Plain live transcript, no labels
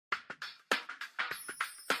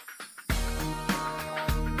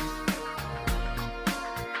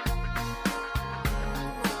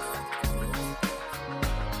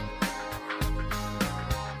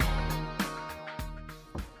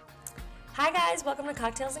guys, welcome to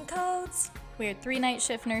Cocktails and Codes. We are 3 night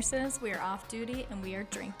shift nurses, we are off duty, and we are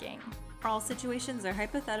drinking. All situations are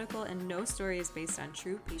hypothetical and no story is based on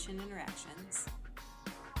true patient interactions.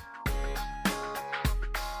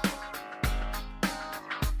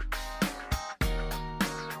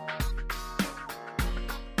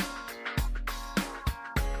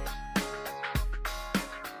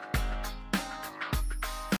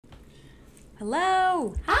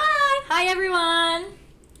 Hello! Hi! Hi, everyone!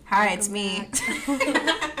 Hi, it's me.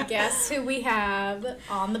 Guess who we have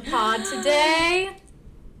on the pod today?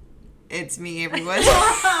 It's me, Avery Woods.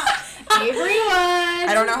 Avery Woods!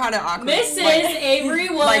 I don't know how to awkwardly, Mrs. Avery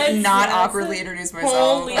Woods. like not awkwardly introduce myself.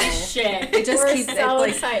 Holy shit. It just We're keeps so it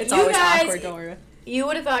excited. it's You always guys- awkward, don't worry. You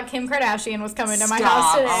would have thought Kim Kardashian was coming to my Stop.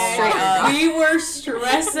 house today. Oh my God. We were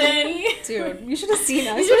stressing. Dude, you should have seen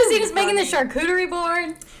us. You should have seen us making the charcuterie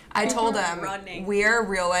board. I told him Running. we are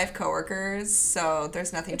real life coworkers, so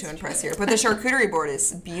there's nothing to impress here. But the charcuterie board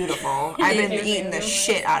is beautiful. I've been eating the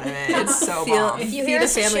shit out of it. It's so bomb. If you Feed hear a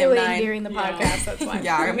us family of chewing 9. during the podcast, that's why.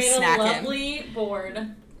 Yeah, We I'm made a snacking lovely board.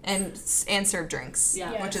 and serve drinks,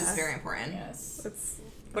 Yeah. which is Yes. very important. Yes.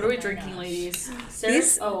 What are we my drinking, gosh. ladies? Sarah?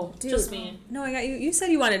 These- Oh, dude. just me. No, I got you. You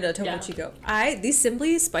said you wanted a Topo Yeah. Chico. These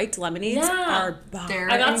Simply Spiked Lemonades Yeah. are bomb. They're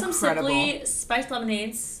I got incredible. some Simply spiked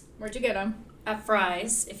lemonades Where'd you get them? at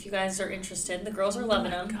Fry's, if you guys are interested. The girls are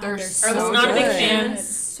loving them. They're I so was not a big good. fan,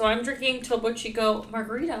 so I'm drinking Topo Chico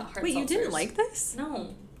margarita hard Wait, you didn't seltzers. like this?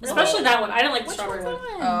 No. Especially that one. I didn't like the Which strawberry one's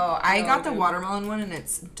one. that? Oh, I Oh, got the dude. watermelon one and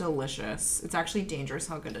it's delicious. It's actually dangerous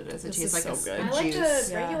how good it is. It This tastes is like so a good. I like juice.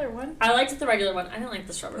 the regular one. I liked the regular one. I didn't like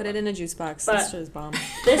the strawberry Put it one. in a juice box. But- This shit is bomb.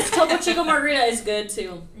 This Topo Chico margarita is good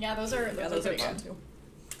too. Yeah, those are those are pretty bomb.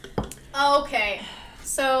 good. Okay,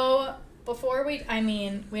 so before we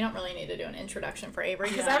don't really need to do an introduction for Avery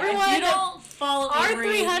because Yeah, everyone, if you don't follow our Avery,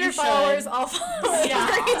 300 you should. followers all follow Yeah.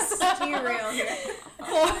 Avery. So Be real here.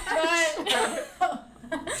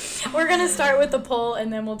 But we're gonna start with the poll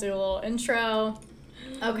and then we'll do a little intro.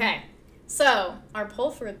 Okay, so our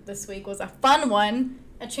poll for this week was a fun one.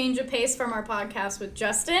 A change of pace from our podcast with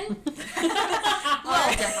Justin,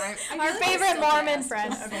 Oh, different. our favorite Mormon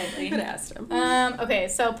friend. Okay. You could have asked him. Okay,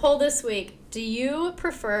 so poll this week. Do you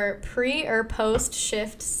prefer pre or post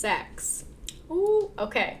shift sex? Ooh.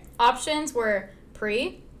 Okay. Options were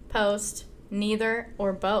pre, post, neither,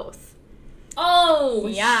 or both. Oh,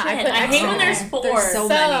 Yeah, I shit. put I hate when extra. there's 4. There's so So-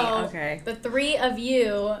 many. Okay. The 3 of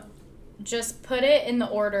you just put it in the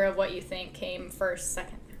order of what you think came first,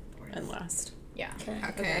 second, third, fourth. And last. Yeah.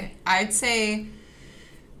 Okay. I'd say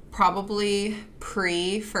probably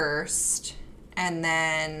pre first and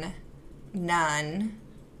then none,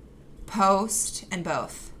 post, and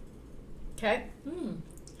both. Okay.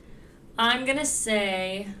 I'm gonna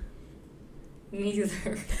say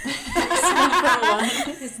neither.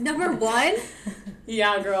 Is number 1?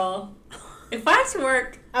 Yeah, girl. If I have to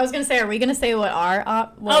work. I was gonna say, are we gonna say what our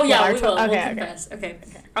Oh yeah, we will. Okay. We'll Okay. confess. Okay.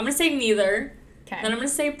 I'm gonna say neither. Okay. Then I'm gonna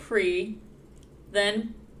say pre.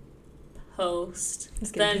 Then post.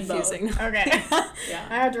 It's Then getting confusing. Okay. Yeah.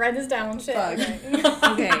 I have to write this down. Shit. Fuck.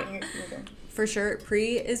 Okay. Okay. For sure,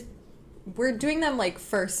 pre is. We're doing them like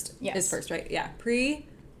first Yes. is first, right? Yeah. Pre,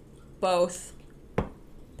 both,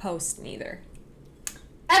 post, neither.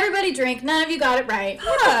 Everybody drink. None of you got it right.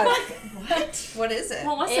 What? What is it?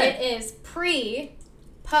 What was It it? is pre,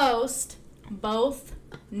 post, both,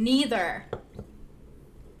 neither.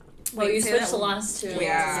 Well, you say switched that the last 2.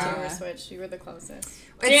 Yeah. You were switched. You were the closest.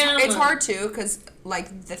 Damn. It's hard too because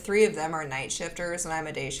like the 3 of them are night shifters and I'm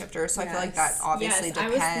a day shifter, so I feel like that Yes. obviously yes,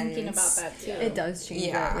 depends. I was thinking about that too. It does change.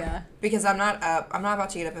 Yeah. Yeah. Because I'm not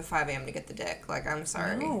about to get up at 5 a.m. to get the dick. Like, I'm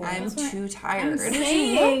sorry. No, I'm that's what too I'm tired.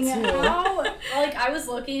 saying You want to. how, like, I was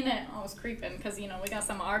looking at, I was creeping because, you know, we got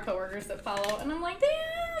some of our coworkers that follow, and I'm like,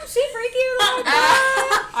 damn, she freaky like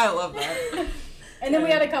that. I love that. And then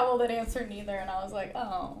we had a couple that answered neither, and I was like,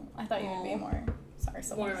 oh, I thought you would be more. Sorry,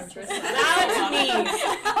 so More much. interesting. That's me.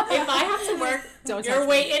 If I have to work, Don't you're touch me.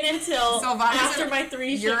 waiting until Sylvana's after an- my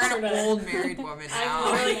 3 You're shifts are an done. old married woman now.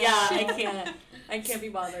 I'm literally, yeah, I can't. I can't be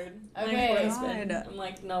bothered. Okay. My husband. God. I'm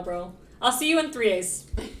like, no, bro. I'll see you in 3 days.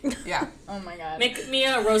 Yeah. Oh my god. Make me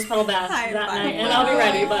a rose petal bath High that five. night, and I'll be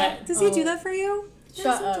ready. But Does he do that for you?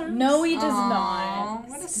 Shut up. No, he does Aw, not.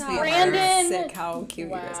 what a sweetheart. Brandon. Sick how cute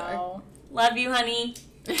you guys are. Wow. love you, honey.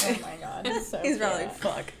 Oh my god. It's so He's cute. probably like,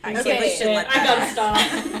 fuck. I Okay. can't believe Shit, let I that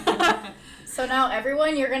gotta stop. So now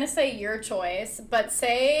everyone, you're gonna say your choice, but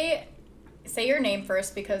say your name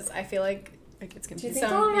first because I feel like. It gets Do you confusing. think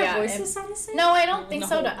Some- all of our yeah, voices sound the same? No, I don't think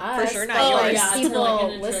so No, to us. for sure not but, yours. like, Yeah, it's people like an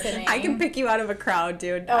intuition. listening. I can pick you out of a crowd,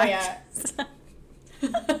 dude. Oh yeah.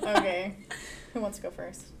 Okay. Who wants to go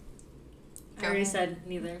first? I already said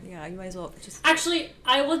neither. Yeah, you might as well just. Actually,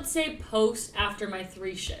 I would say post after my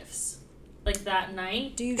 3 shifts. Like that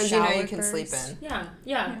night. Do you Because shower you know you can first? sleep in.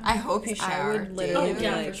 Yeah. I hope you I shower. would literally dude.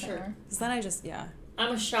 Yeah, like, for sure. Because then I just, yeah.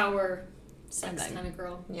 I'm a shower sex And then- kind of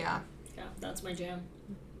girl. Yeah. Yeah, that's my jam.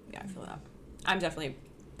 Yeah, I feel that. I'm definitely,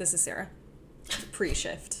 this is Sarah.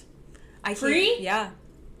 Pre-shift. Pre? Yeah.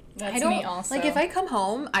 That's I don't, me also. like, if I come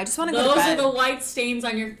home, I just want to go Those to are bed. the white stains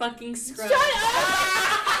on your fucking scrub. Shut up!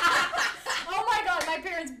 Oh my god, my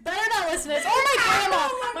parents better not listen to this. Oh my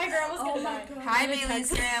grandma! My grandma's gonna die. Hi,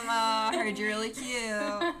 Bailey's grandma. Heard you're really cute.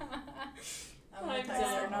 I'm gonna I'm text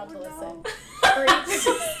her dead. not to listen.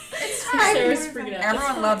 Sarah's freaking out.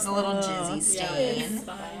 Everyone loves a little jizzy Yeah, stain. it's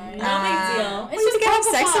fine. No Uh, big deal. It's just to have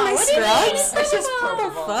sex in my What do you mean? scrubs? It's just What the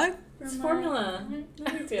purple. fuck? It's formula. No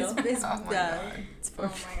big deal. It's, Oh my God. It's Oh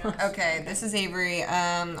my gosh. Okay, this is Avery.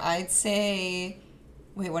 I'd say.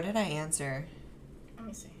 Wait, what did I answer? Let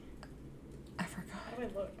me see. I forgot. How do I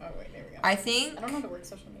look? Oh wait, there we go. I think I don't know how to work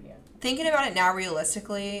social media. thinking about it now,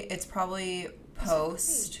 realistically, it's probably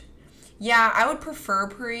post. Yeah, I would prefer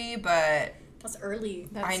pre, but That's early.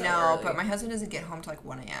 I know, but my husband doesn't get home till like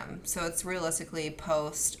 1 a.m. So it's realistically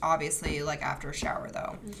post, obviously, like after a shower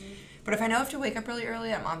though. But if I know I have to wake up really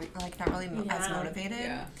early, I'm like not really as Yeah. motivated.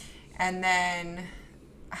 Yeah. And then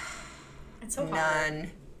It's so hard.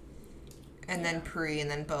 none. And then pre, and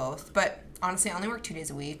then both. But honestly, I only work 2 days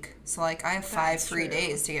a week. So like I have 5 That's free true.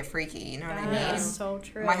 days to get freaky, you know what I mean? That's so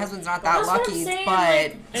true. My husband's not that That's what I'm lucky, saying, but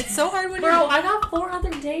like, It's so hard when Bro, you're... I got 4 other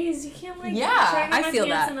days. You can't like Yeah, try to I my feel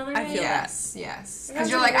pants that. another I day. feel that. yes. It Because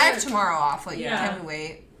you're doesn't like, I have work. tomorrow off. Like, Yeah. can we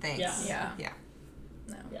wait? Thanks. Yeah. Yeah.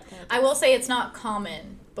 No. Yeah. I will say it's not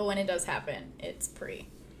common, but when it does happen, it's pre.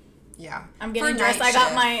 Yeah. I'm getting For dressed. night I got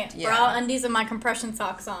shift, my yeah. bra undies and my compression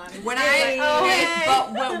socks on. When It's I like, oh, hey.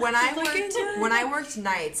 but when I Look into worked it. when I worked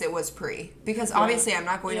nights, it was pre because obviously I'm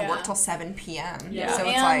not going to Yeah. work till 7 p.m. Yeah. So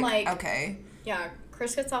it's And, like, like, okay, Yeah,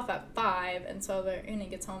 Chris gets off at 5, and so and he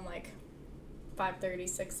gets home like 5:30,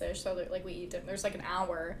 6ish. So like we eat. There's like an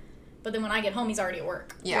hour, but then when I get home, he's already at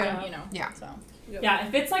work. Yeah. So, you know. Yeah. So Yeah,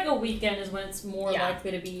 if it's like a weekend is when it's more Yeah.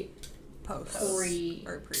 likely to be Post. pre.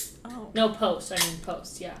 Or pre. Oh. No, post. I mean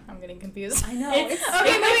post, yeah. I'm getting confused. I know. It's, Okay,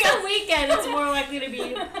 if moving it's a weekend, it's more likely to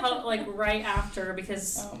be like right after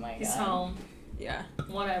because Oh my he's God. home. Yeah.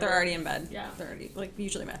 Whatever. They're already in bed. Yeah. They're already, like,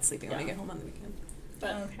 usually Matt's sleeping when I Yeah. get home on the weekend.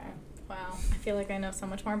 But Okay. Wow. I feel like I know so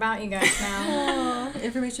much more about you guys now.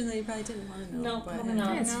 Information that you probably didn't want to know. No, but- probably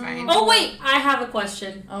not. it's fine. Oh wait, I have a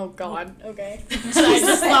question. Oh God. Okay. that I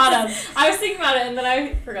just thought of. I was thinking about it and then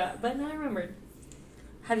I forgot, but now I remembered.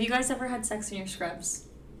 Have you guys ever had sex in your scrubs?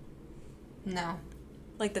 No.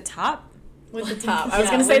 Like the top? With the top. I was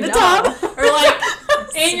Yeah, gonna say the with top. Or like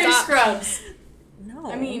in your Stop. scrubs?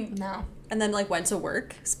 No. I mean, No. And then like went to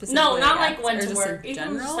work specifically. No, not at- like went or to just work. In Even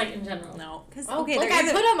general. just like in general. No. Because oh, okay, like there I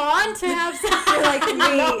is put them on to have sex. You're like me.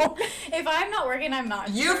 No. If I'm not working, I'm not.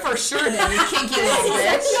 You sure. for sure did, you kinky little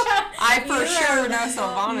bitch. I for sure know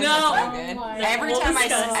Sylvana's No. so good. Oh my Every God. time We'll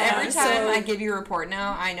discuss every that. time So- I give you a report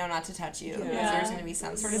now, I know not to touch you because Yeah. there's gonna be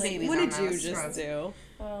some sort of Like, babies what on did you those just scrubs. do?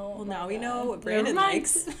 Oh, Well, my now we God. know what Brandon mind.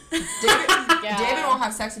 likes. David, Yeah. David won't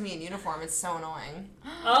have sex with me in uniform. It's so annoying.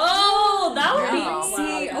 Oh, that would be. No. Wow,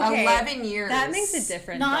 See, yeah. okay. 11 years. That makes it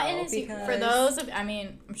different. Not though, in his. because For those of, I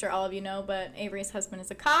mean, I'm sure all of you know, but Avery's husband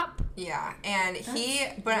is a cop. Yeah, and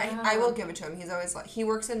I will give it to him. He's always like, he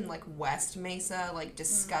works in like West Mesa, like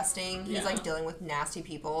disgusting. He's Yeah. like dealing with nasty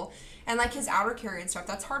people. And like his outer carry and stuff,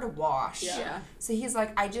 that's hard to wash. Yeah. So he's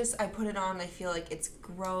like, I put it on and I feel like it's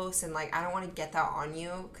gross and like I don't want to get that on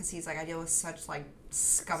you because he's like, I deal with such like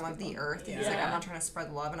scum of the earth. And he's like, Yeah. I'm not trying to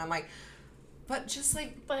spread love. And I'm like, but just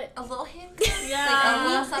like But a little hand, Yeah. like a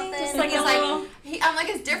little something. Just like He's a little- I'm like,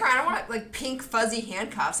 it's different. I don't want like pink fuzzy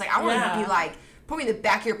handcuffs. Like I want him to Yeah. be like, put me in the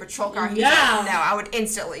back of your patrol car. He's Yeah. like, no, I would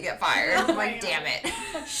instantly get fired. I'm like, my damn it.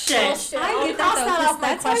 Shit. Bullshit. I I'll get cross that though, that 'cause off my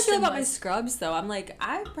that's how I feel question about my list. scrubs though. I'm like,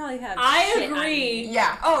 I probably have I shit on agree. me.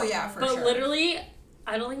 Yeah. Oh yeah, for But sure. literally,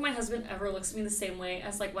 I don't think my husband ever looks at me the same way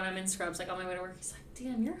as like when I'm in scrubs. Like on my way to work, he's like,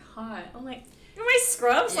 "Damn, you're hot." I'm like, "In my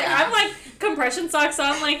scrubs?" Like Yeah. I'm like compression socks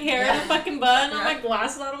on, like hair in Yeah. a fucking bun, and I'm Yeah. like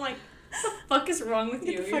glasses on. I'm like, "What the fuck is wrong with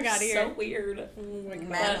you? the fuck You're outta so here." weird." Men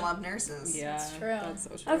But- love nurses. Yeah, That's true. That's so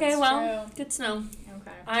true. Okay, It's well, true. good to know.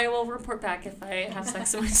 Okay. I will report back if I have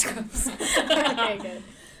sex in my scrubs. Okay, good.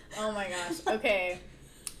 Oh my gosh. Okay.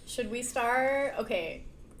 Should we start? Okay.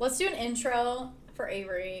 Let's do an intro for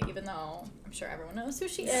Avery, even though I'm sure everyone knows who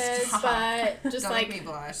she is, Stop. but just Don't like make me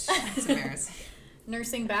blush. It's embarrassing.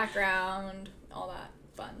 nursing background, all that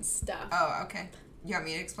fun stuff. Oh, okay. You want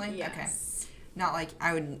me to explain? Yes. Okay. Not like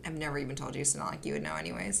I've never even told you, so not like you would know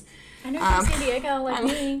anyways. I know you're from San Diego, like Um,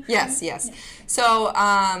 me. Yes. So,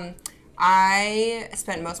 I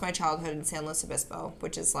spent most of my childhood in San Luis Obispo,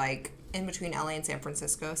 which is like in between LA and San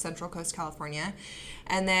Francisco, Central Coast, California.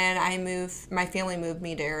 And then my family moved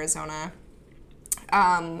me to Arizona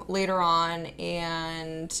later on,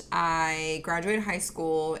 and I graduated high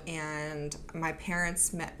school, and my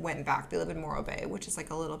parents went back. They live in Morro Bay, which is like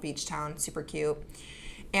a little beach town, super cute.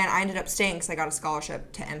 And I ended up staying because I got a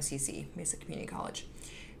scholarship to MCC, Mesa Community College.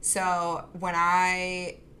 So when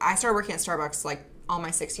I started working at Starbucks like on my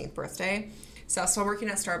 16th birthday. So I was still working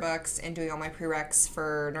at Starbucks and doing all my prereqs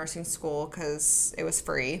for nursing school because it was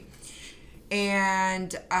free.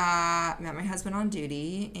 And met my husband on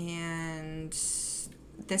duty, and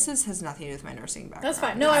this has nothing to do with my nursing background. That's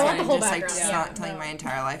fine. No, I want the whole background. Just not telling my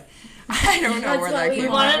entire life. I don't know where that came from. We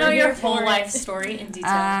want to know your whole life story in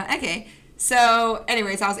detail. Okay. So,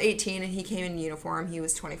 anyways, I was 18 and he came in uniform. He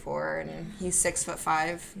was 24 and he's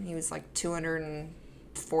 6'5". He was like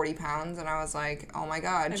 240 pounds, and I was like, "Oh my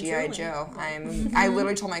God, G.I. Joe!" I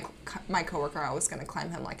literally told my coworker I was gonna climb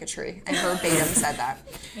him like a tree. I verbatim said that.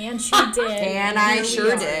 And she did. And I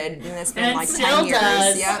sure did. And it's been and like still 10 years.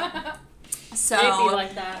 Does. Yep. So, Maybe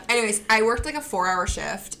like that. Anyways, I worked like a 4-hour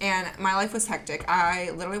shift, and my life was hectic. I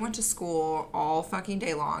literally went to school all fucking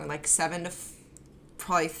day long, like 7 to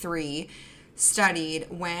probably 3. Studied,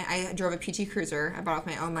 I drove a PT Cruiser. I bought it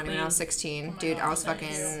with my own money when I was 16. Oh Dude, God, I was nice.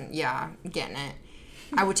 fucking, getting it.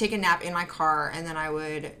 I would take a nap in my car, and then I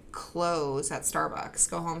would close at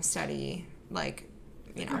Starbucks, go home, study, like,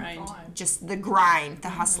 Grind. just the grind, the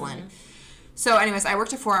hustling. So anyways, I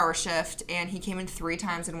worked a 4-hour shift, and he came in 3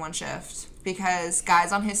 times in one shift because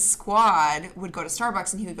guys on his squad would go to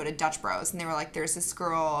Starbucks and he would go to Dutch Bros. And they were like, "There's this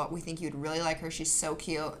girl, we think you'd really like her, she's so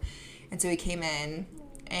cute." And so he came in,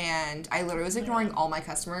 and I literally was ignoring all my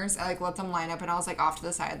customers. I like let them line up, and I was like off to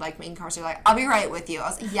the side, like making conversation, like, "I'll be right with you." I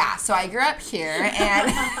was like, "Yeah." So I grew up here,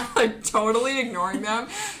 and like totally ignoring them.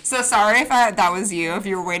 So sorry if that was you, if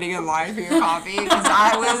you were waiting in line for your coffee, because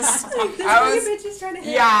I was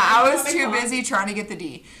too busy trying to get the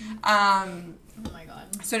D. Oh my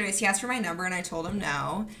God. So anyways, he asked for my number, and I told him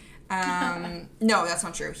no. No, that's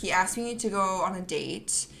not true. He asked me to go on a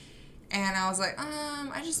date. And I was like,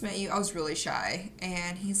 I just met you. I was really shy.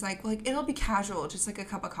 And he's like, it'll be casual, just like a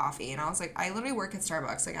cup of coffee. And I was like, I literally work at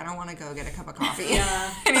Starbucks. Like, I don't want to go get a cup of coffee.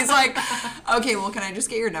 Yeah. And he's like, okay, well, can I just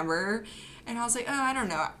get your number? And I was like, I don't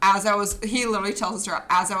know. He literally tells the story,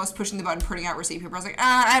 as I was pushing the button, putting out receipt paper, I was like,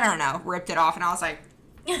 I don't know. Ripped it off. And I was like,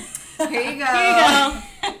 here you go.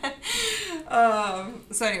 Here you go.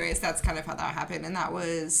 So anyways, that's kind of how that happened. And that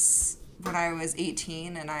was when I was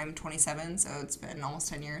 18, and I'm 27, so it's been almost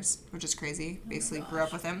 10 years, which is crazy. Basically grew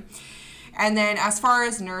up with him. And then as far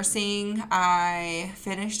as nursing, I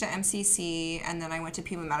finished at MCC, and then I went to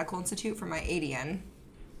Pima Medical Institute for my ADN.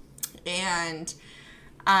 And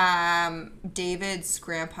David's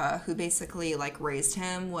grandpa, who basically like raised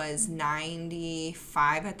him, was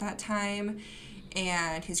 95 at that time.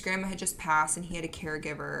 And his grandma had just passed, and he had a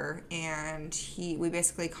caregiver, and we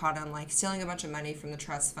basically caught him like stealing a bunch of money from the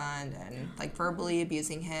trust fund and like verbally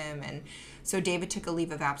abusing him. And so David took a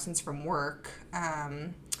leave of absence from work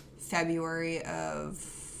February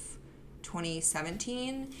of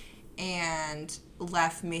 2017 and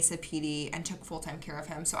left Mesa PD and took full-time care of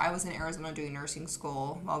him. So I was in Arizona doing nursing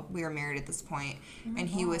school while we were married at this point, and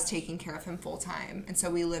he was taking care of him full-time. And so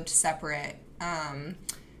we lived separate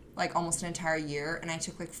like almost an entire year, and I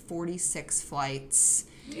took like 46 flights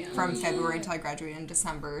from February until I graduated in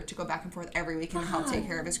December to go back and forth every week and help take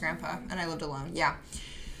care of his grandpa, and I lived alone.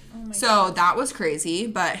 So that was crazy,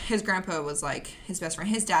 but his grandpa was like his best friend.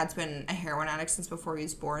 His dad's been a heroin addict since before he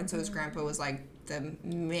was born, so his grandpa was like the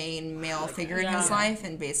main male figure in his life,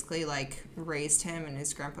 and basically like raised him, and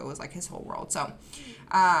his grandpa was like his whole world. So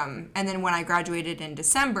and then when I graduated in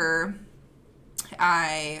December,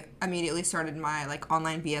 I immediately started my like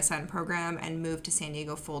online BSN program and moved to San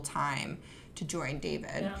Diego full time to join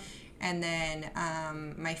David. And then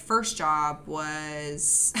my first job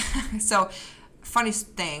was so funny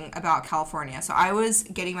thing about California. So I was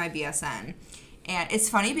getting my BSN, and it's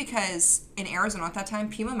funny because in Arizona at that time,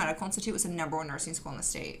 Pima Medical Institute was the #1 nursing school in the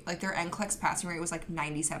state. Like their NCLEX passing rate was like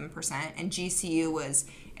 97%, and GCU was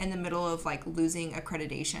in the middle of like losing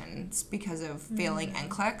accreditations because of failing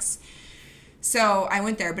NCLEX. So I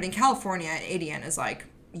went there, but in California, ADN is like,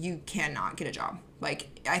 you cannot get a job.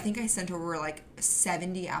 Like, I think I sent over like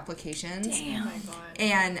 70 applications. Damn. Oh my God.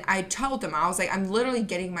 And I told them, I was like, I'm literally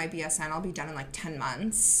getting my BSN. I'll be done in like 10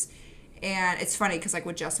 months. And it's funny because like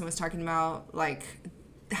what Justin was talking about, like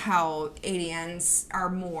how ADNs are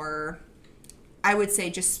more, I would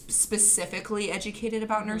say, just specifically educated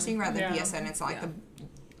about nursing rather than BSN. It's not like the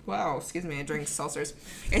Wow, excuse me, I drink seltzers.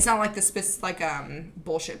 It's not like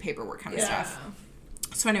bullshit paperwork kind of stuff.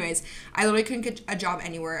 So anyways, I literally couldn't get a job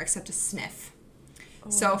anywhere except a sniff.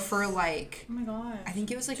 So for like, oh my god, I think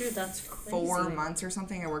it was like Dude, that's 4 months or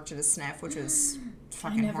something, I worked at a sniff, which was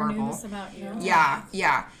fucking I never horrible. knew this about you.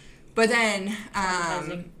 Yeah. But then,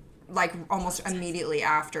 Traumatizing. like almost immediately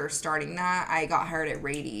after starting that, I got hired at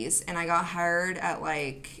Rady's, and I got hired at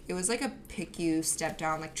like, it was like a PICU step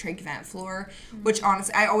down, like trach vent floor, which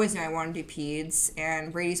honestly, I always knew I wanted to do peds,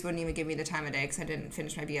 and Rady's wouldn't even give me the time of day because I didn't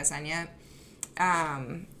finish my BSN yet.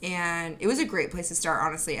 And it was a great place to start,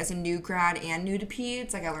 honestly, as a new grad and new to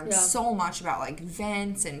peds. Like I learned so much about like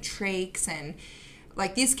vents and trachs, and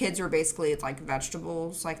like these kids were basically like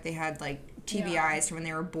vegetables. Like they had like TBIs from when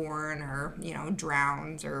they were born, or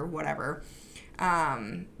drowns or whatever.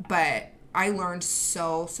 But I learned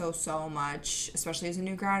so much, especially as a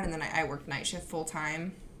new grad. And then I worked night shift full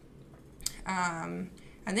time. And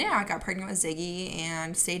then I got pregnant with Ziggy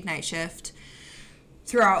and stayed night shift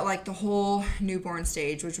throughout like the whole newborn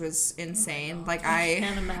stage, which was insane. Like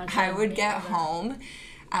I would get home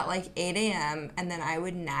at like 8 a.m. and then I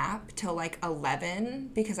would nap till like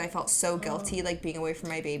 11 because I felt so guilty like being away from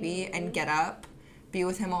my baby, and get up, be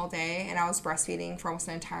with him all day. And I was breastfeeding for almost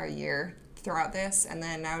an entire year throughout this, and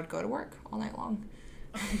then I would go to work all night long.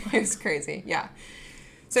 It was crazy. Yeah.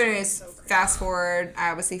 So anyways, fast forward, I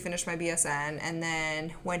obviously finished my BSN, and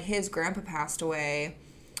then when his grandpa passed away,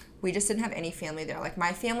 we just didn't have any family there. Like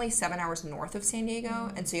my family's 7 hours north of San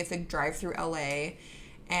Diego, and so you have to drive through LA,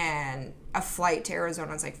 and a flight to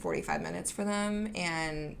Arizona is like 45 minutes for them.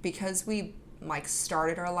 And because we like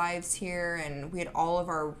started our lives here, and we had all of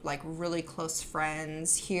our like really close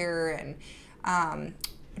friends here, and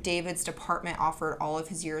David's department offered all of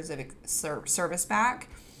his years of service back,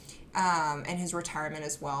 and his retirement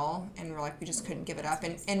as well, and we're like, we just couldn't give it up.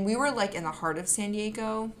 And we were like in the heart of San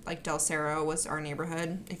Diego, like Del Cerro was our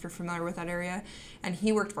neighborhood, if you're familiar with that area, and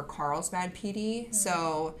he worked for Carlsbad PD,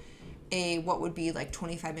 so what would be like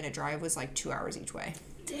 25-minute drive was like 2 hours each way.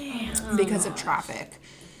 Damn. Because of traffic.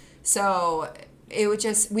 So it would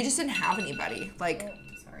we just didn't have anybody. Like,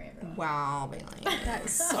 sorry, everyone. wow, Bailey. That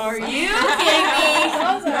is so Are funny. you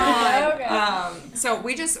kidding me? Okay. So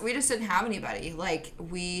we just didn't have anybody. Like,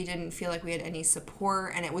 we didn't feel like we had any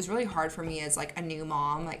support, and it was really hard for me as like a new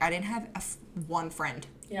mom. Like, I didn't have one friend.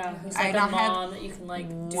 Yeah, who's I like not a mom that you can like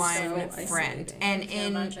do one stuff with. friend. And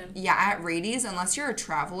imagine. at Rady's, unless you're a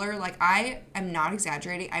traveler, like I am not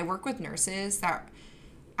exaggerating, I work with nurses that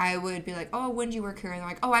I would be like, oh, when did you work here? And they're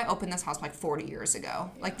like, oh, I opened this hospital like 40 years ago.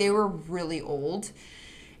 Yeah. Like, they were really old.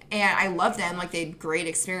 And I love them. Like, they had great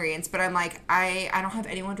experience. But I'm like, I don't have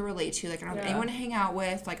anyone to relate to. Like, I don't have anyone to hang out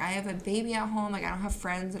with. Like, I have a baby at home. Like, I don't have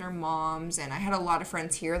friends that are moms. And I had a lot of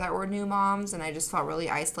friends here that were new moms. And I just felt really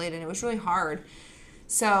isolated. And it was really hard.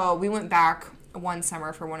 So we went back one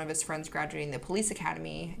summer for one of his friends graduating the police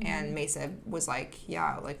academy. Mm-hmm. And Mesa was like,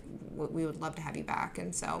 yeah, like, we would love to have you back.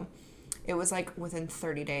 And so it was like within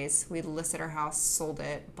 30 days, we listed our house, sold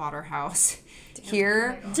it, bought our house. Damn.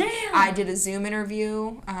 Here. Damn. I did a Zoom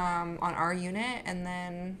interview on our unit, and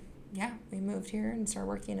then, yeah, we moved here and started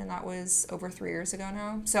working, and that was over 3 years ago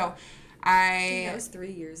now. So That was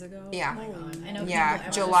 3 years ago? Yeah. Oh my God. I know. Yeah,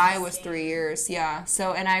 July was 3 years, yeah.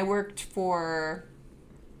 So, and I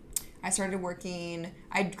started working,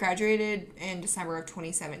 I graduated in December of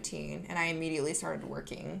 2017, and I immediately started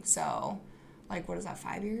working, so... Like, what is that,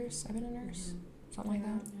 5 years I've been a nurse? Something like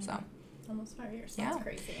that. Yeah. So almost 5 years. That's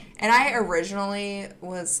crazy. And I originally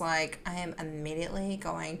was like, I am immediately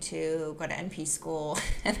going to go to NP school.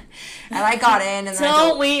 And I got in, and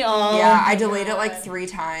then we all? Yeah, I delayed it like 3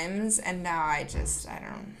 times, and now I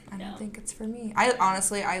don't think it's for me.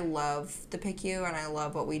 I love the PICU, and I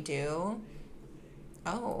love what we do.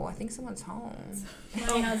 Oh, I think someone's home.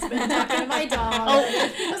 My husband talking to my dog.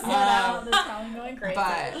 Just let out this town going crazy.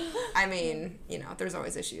 But, I mean, there's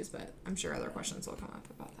always issues, but I'm sure other questions will come up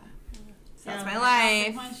about that. So that's my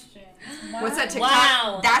life. Wow. What's that TikTok?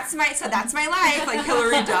 Wow. That's my life, like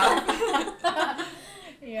Hillary Duff.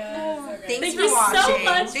 Yeah. Okay. Thanks Thank for you watching. so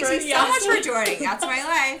much Thanks so much for joining. That's my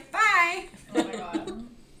life. Bye. Oh my God.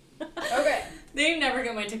 Okay. They never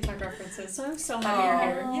get my TikTok references, so I'm so happy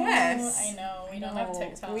you're here. Yes. I know. We don't have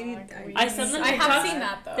TikTok. I send them I have TikToks. seen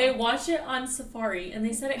that though. They watch it on Safari, and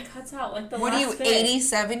they said it cuts out like the What are last you, bit.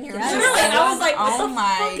 87 years old? Literally, I was like, what oh the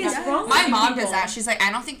my fuck is God. wrong My with mom people? does that. She's like, I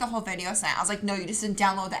don't think the whole video sent. I was like, no, you just didn't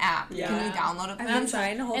download the app. Yeah. Can you download it? I'm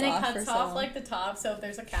trying to hold and it off cuts for off so like the top, so if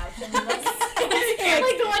there's a caption, like, like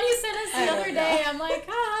the one you sent us the other day, I'm like,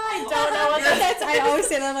 I don't know what that is. I always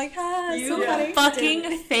say that. I'm like, so funny.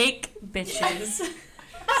 Fucking fake bitches.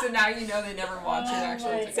 So now you know they never watch it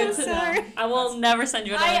actually. Good to know. I will never send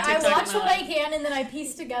you another I TikTok. watch what I can, and then I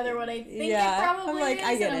piece together what I think Yeah. it probably I'm like, is.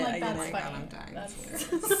 I get and it, I'm like, I get that's it. funny. I'm dying.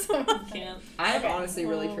 That's so funny. Can't. I'm Okay. honestly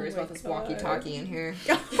really Oh curious my about this God. walkie-talkie in here.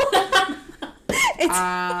 It's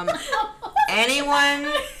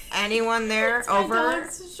Anyone there My over?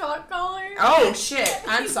 dog's shot collar. Oh shit!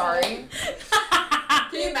 I'm sorry.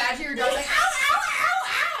 Can you imagine your dog like ow ow ow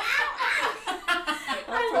ow ow?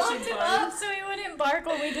 I locked it up so he wouldn't bark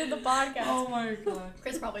when we did the podcast. Oh my god!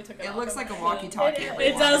 Chris probably took it off. It looks of like a my- walkie-talkie. It-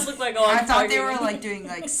 everyone. It does look like a I thought they walkie-talkie. were like doing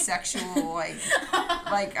like sexual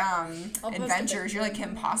like post a adventures. You're like picture.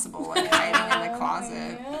 Kim Possible, like hiding in the Oh, closet.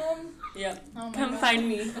 man. Yep. Oh my Come God. find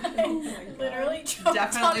me. Literally choked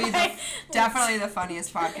Definitely on the my- definitely the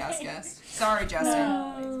funniest podcast guest. Sorry, Justin.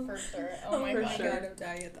 No, for sure. Oh my for God. sure. I'm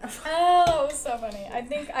dying at that. Oh, that was so funny. I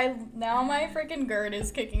think now my freaking GERD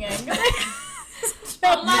is kicking in.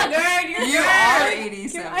 Oh my god, you're You are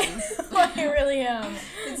 87. I really am.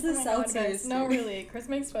 It's Oh the my God, guys. Celsius. No, really. Chris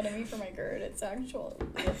makes fun of me for my GERD. It's actual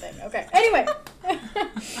real thing. Okay. Anyway.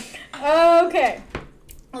 Okay.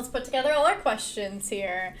 Let's put together all our questions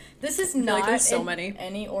here. This is feel like not there's so in many.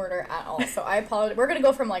 any order at all. So I apologize. We're gonna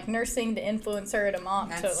go from like nursing to influencer to mom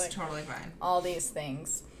to That's like totally fine. all these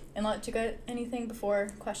things. And let you get anything before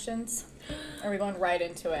questions? Are we going right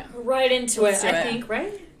into it? right into Let's it, do I it. think,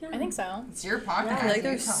 right? Yeah. I think so. It's your podcast. I feel like You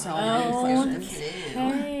there's tell so me. many Questions questions. to do.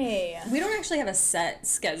 Hey. We don't actually have a set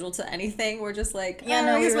schedule to anything. We're just like, Yeah, oh,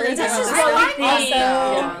 no, I we guess we're really gonna don't. talk This about is what this. I think.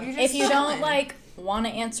 Also, You're just if you don't chilling. like want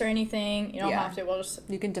to answer anything, you don't Yeah. have to. We'll just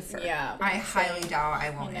You can defer. yeah. I highly doubt I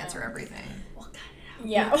won't I know. answer everything.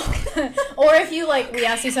 Yeah. Or if you like, we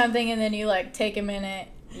ask you something and then you like take a minute,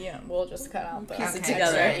 yeah, we'll just cut out the Piece it extra.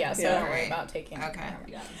 together. Yeah, so Yeah. don't worry about taking. Okay.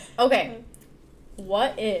 Okay.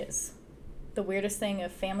 What is the weirdest thing a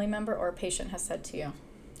family member or a patient has said to you?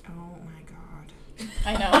 Oh my god.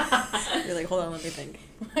 I know. You're like, hold on, let me think.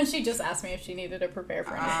 She just asked me if she needed to prepare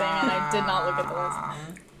for anything, and I did not look at the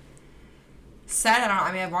list. Said I don't.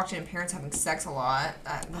 I mean, I've walked in parents having sex a lot.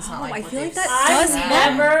 That's not Oh, like I what feel they've like that does said,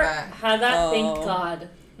 happen, never but had that, Oh. thank God.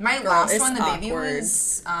 my Girl, last it's one, the baby awkward.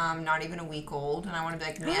 was not even a week old, and I want to be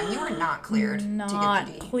like, man, you are not cleared Not to get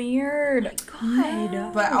the D. cleared.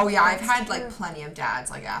 God. But oh yeah, I've had like plenty of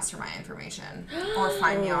dads like ask for my information or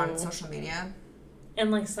find me on social media.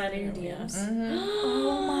 And like slide in your DMs.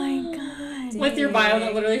 Oh my God. With your bio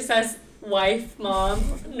that literally says wife, mom,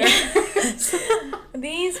 nurse.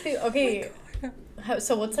 These people. Okay.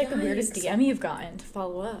 So what's like the weirdest DM you've gotten to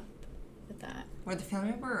follow up with that? With a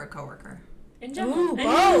family member or a coworker? In general. Ooh, And-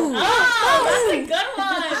 both. Oh, that's a good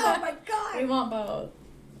one. my God. We want both.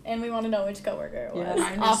 And we want to know which coworker it was. Yeah.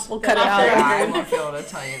 I'm Off- just- We'll cut it off out. the Yeah, I record. won't be able to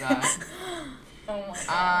tell you that. Oh my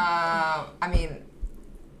God. I mean,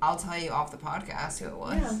 I'll tell you off the podcast who it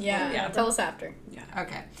was. Yeah. Yeah. Tell us after.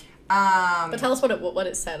 Okay. But tell us what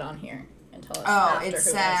it said on here. And tell us after It who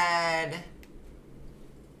said,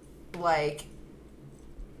 like,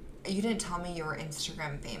 you didn't tell me you were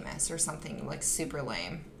Instagram famous or something like super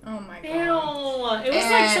lame. Oh my God. Ew. It was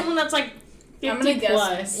like And- someone that's like I'm 50 gonna guess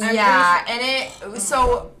plus. I'm Yeah, and it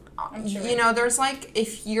so I'm sure. you know, there's like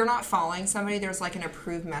if you're not following somebody, there's like an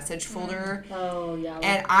approved message folder. Oh, yeah.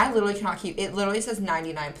 And I literally cannot keep it. Literally says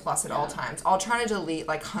 99 plus at all times. I'll try to delete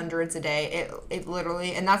like hundreds a day. It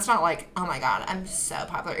literally, and that's not like, oh my god, I'm so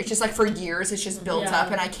popular. It's just like for years, it's just built Yeah.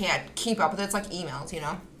 up, and I can't keep up with it. It's like emails, you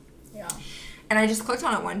know. Yeah. And I just clicked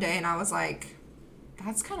on it one day, and I was like,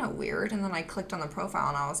 that's kind of weird. And then I clicked on the profile,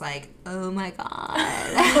 and I was like, oh my god,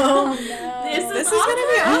 Oh no. This is gonna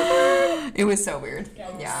be awkward. it was so weird.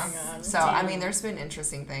 Oh my Yeah. God. So I mean, there's been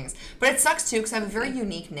interesting things, but it sucks too because I have a very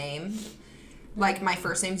unique name. Like my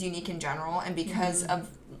first name's unique in general, and because of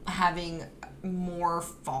having more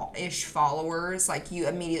ish followers, like you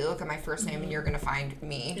immediately look at my first name and you're gonna find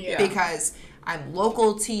me Yeah. because I'm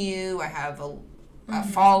local to you. I have a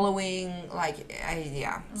following. Like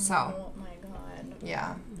yeah. So Oh my God.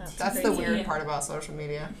 yeah, That's that's the crazy. weird part about social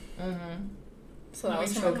media. So that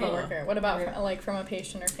was from a coworker. What about like from a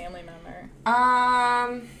patient or family member?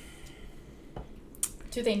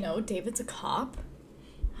 Do they know David's a cop?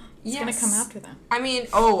 He's gonna come after them. I mean,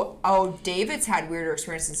 David's had weirder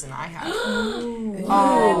experiences than I have.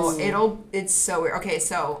 It's so weird. Okay,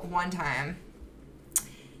 so one time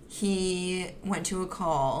he went to a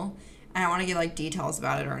call, and I don't want to give like details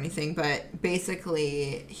about it or anything, but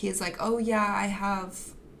basically he's like, oh yeah, I have.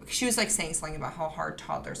 She was like saying something about how hard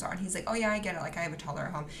toddlers are, and he's like, oh yeah, I get it. Like I have a toddler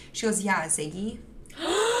at home. She goes, yeah, Ziggy.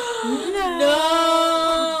 No.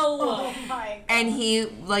 Oh my God. And he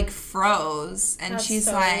like froze, and That's she's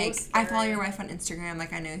so like, I follow scary. your wife on Instagram.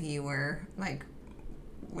 Like I know who you were. Like,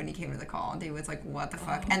 when he came to the call. And David was like, what the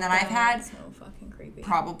fuck? And then I've had so fucking creepy.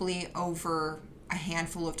 probably over a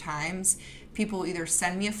handful of times, people either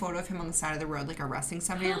send me a photo of him on the side of the road, like arresting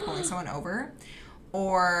somebody or pulling someone over,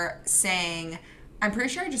 or saying, I'm pretty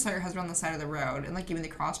sure I just saw your husband on the side of the road, and like give me the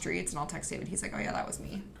cross streets, and I'll text David. He's like, oh yeah, that was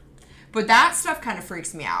me. But that stuff kind of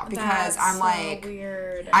freaks me out because I'm so like,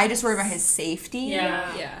 weird. I just worry about his safety.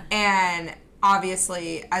 Yeah. And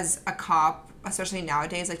obviously, as a cop, especially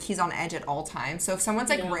nowadays, like he's on edge at all times. So if someone's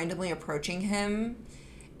like randomly approaching him,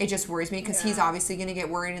 it just worries me because he's obviously going to get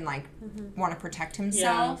worried and like want to protect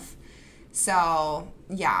himself. So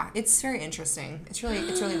yeah, it's very interesting. It's really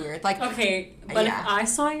weird. Like, okay, but if I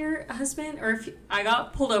saw your husband, or if I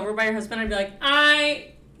got pulled over by your husband, I'd be like,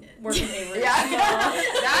 I work with Avery.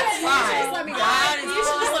 That's fine. You should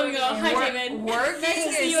just let me go. Hi, David. Working Nice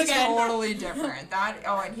to see you is again. totally different.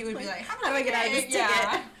 And he would be like, how do I get out of this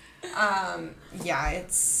ticket?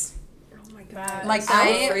 It's Oh my god.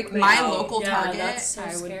 like my local Target. That's so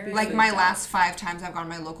scary. Like my last 5 times I've gone to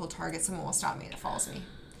my local Target, someone will stop me and it follows me.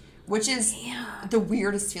 Which is the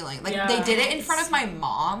weirdest feeling. Like, they did it in front of my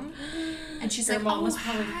mom, and she's Your like, mom was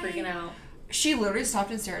probably freaking out. She literally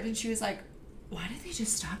stopped and stared, and she was like, why did they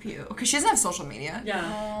just stop you? Because she doesn't have social media.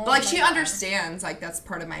 Yeah. But, like, she understands, like, that's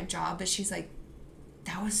part of my job, but she's like,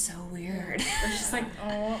 that was so weird. Or she's like,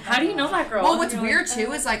 how do you know that girl? Well, what's weird,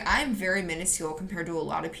 too, is, like, I'm very minuscule compared to a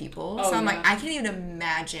lot of people. So I'm like, I can't even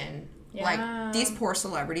imagine, like, these poor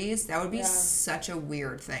celebrities. That would be such a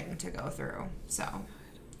weird thing to go through. So...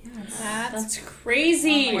 That's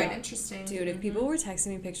crazy. Quite interesting. Dude, if people were texting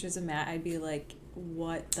me pictures of Matt, I'd be like,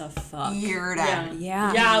 what the fuck? You're done.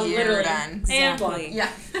 Yeah. Yeah, You're literally. done. Exactly. Yeah.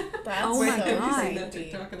 That's Oh my so God. creepy. That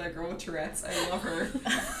TikTok of that girl with Tourette's. I love her.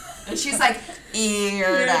 And she's like,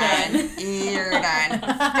 you're done. You're done.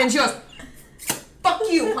 And she goes, fuck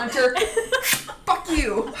you, Hunter. Fuck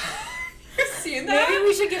you. Seen that? Maybe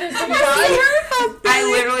we should get a I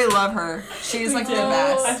literally love her. She's like the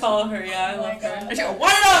best. I follow her, I love her. And she goes,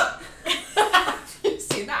 what up? You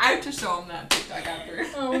see that? I have to show him that TikTok after.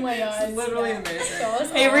 Oh my god. It's literally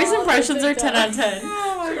amazing. Avery's impressions are 10 out of 10.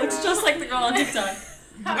 It's just like the girl on TikTok.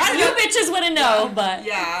 You bitches wouldn't know, but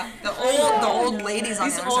yeah, the old ladies on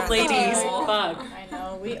these the other old side of the ladies. table. Fuck. I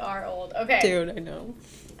know, we are old. Okay. Dude, I know.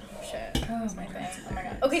 Oh shit. That's my thing. Oh my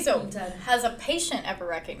god. Okay, so has a patient ever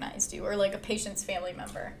recognized you, or like a patient's family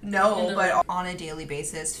member? No, but on a daily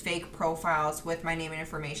basis, fake profiles with my name and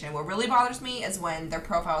information. What really bothers me is when their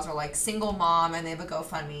profiles are like single mom and they have a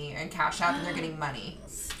GoFundMe and Cash App and they're getting money.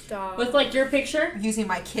 Stop. With like your picture? Using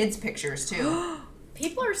my kids' pictures too.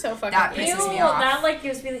 People are so fucking That weird. pisses me off. That like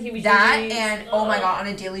gives me the heebie-jeebies. That and oh my god, on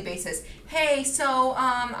a daily basis. Hey, so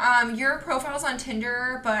your profile's on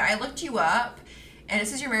Tinder, but I looked you up. And it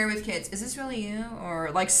says you're married with kids. Is this really you?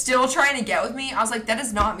 Or, like, still trying to get with me? I was like, that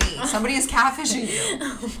is not me. Somebody is catfishing you.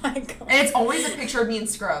 Oh my god. And it's always a picture of me in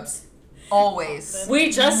scrubs. Always. We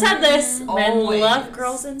just said this. Men Always. love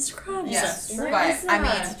girls in scrubs. Yes. Where But, is I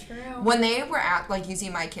that? mean, when they were at, like,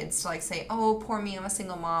 using my kids to, like, say, oh, poor me, I'm a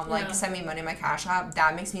single mom, like, send me money in my Cash App,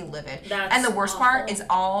 that makes me livid. That's And the worst part awful. is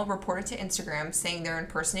all reported to Instagram saying they're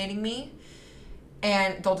impersonating me,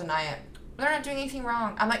 and they'll deny it. They're not doing anything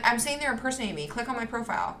wrong. I'm like, I'm saying they're impersonating me. Click on my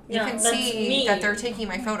profile. You Yeah, can that's see me. that they're taking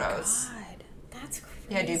my photos. God. That's crazy.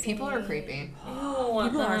 Yeah, dude, people are creepy. Oh,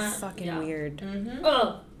 People are that- fucking yeah. weird.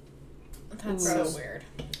 Oh, That's Ooh. so weird.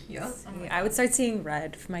 Yeah. I would start seeing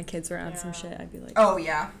red if my kids were on some Yeah. shit. I'd be like, Oh,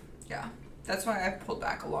 yeah. Yeah. That's why I've pulled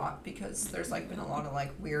back a lot because there's, like, been a lot of,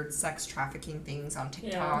 like, weird sex trafficking things on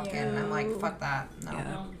TikTok, and I'm like, fuck that. No. Yeah.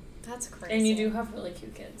 no. That's crazy. And you do have really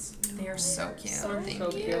cute kids. They are so cute. So Thank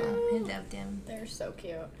so you. cute. I love them. They're so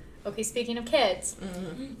cute. Okay, speaking of kids,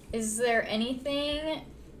 is there anything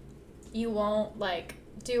you won't like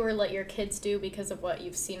do or let your kids do because of what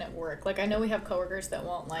you've seen at work? Like, I know we have coworkers that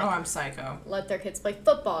won't like Oh, I'm psycho. let their kids play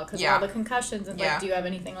football because Yeah. of all the concussions and Yeah. like, do you have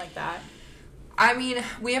anything like that? I mean,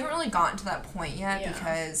 we haven't really gotten to that point yet Yeah.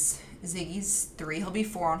 because Ziggy's 3, he'll be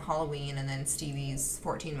 4 on Halloween, and then Stevie's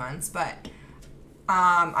 14 months, but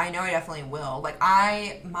I know I definitely will. Like,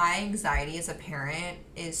 my anxiety as a parent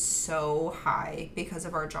is so high because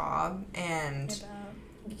of our job, and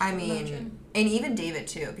I mean, and even David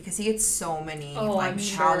too, because he gets so many like I'm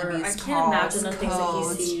child sure. abuse I can't calls, imagine the things that he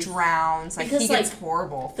codes, sees. drowns. Like, Because, he gets like,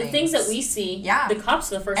 horrible The things. things that we see, Yeah. the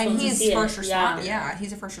cops are the first and ones to he's see first it. responder. Yeah,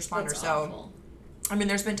 he's a first responder. That's So. awful. I mean,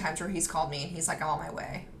 there's been times where he's called me and he's like, I'm on my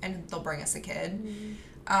way, and they'll bring us a kid.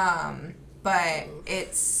 But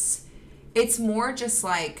it's more just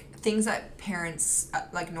like things that parents,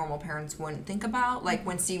 like normal parents, wouldn't think about. Like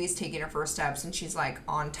when Stevie's taking her first steps and she's like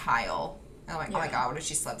on tile, And I'm like, oh my god, what if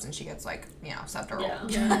she slips and she gets like,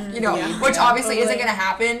 subdural? Yeah. You know, which obviously isn't gonna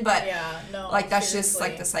happen, but like that's seriously. just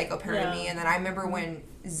like the psycho parent of me. And then I remember when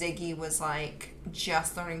Ziggy was like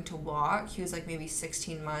just learning to walk, he was like maybe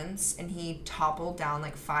 16 months, and he toppled down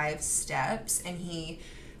like 5 steps, and he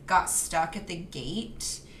got stuck at the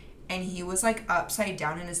gate. And he was, like, upside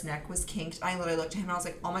down and his neck was kinked. And I literally looked at him and I was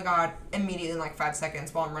like, oh, my God. Immediately in, like, 5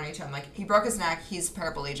 seconds while I'm running to him. Like, he broke his neck. He's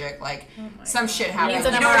paraplegic. Like, some shit happened. Needs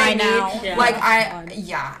an you know what I MRI mean? now. Yeah. Like,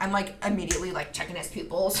 I'm, like, immediately, like, checking his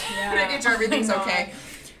pupils. Making sure everything's okay.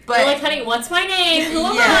 But You're like, honey, what's my name? Who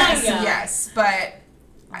am yes, I? Yeah. yes. But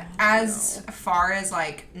as far as,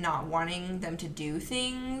 like, not wanting them to do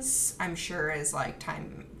things, I'm sure as, like,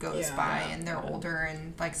 time goes by and they're older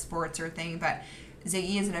and, like, sports are a thing. But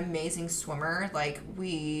Ziggy is an amazing swimmer. Like,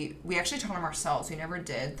 we actually taught him ourselves. We never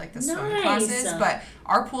did, like, the swim classes. But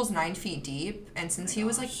our pool's 9 feet deep. And since he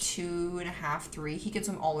was, like, 2.5, 3, he could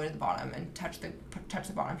swim all the way to the bottom and touch the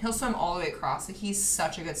bottom. He'll swim all the way across. Like, he's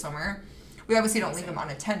such a good swimmer. We obviously don't leave him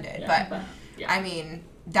unattended. But I mean,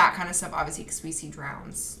 that kind of stuff, obviously, because we see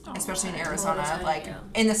drowns. Especially in Arizona. Like,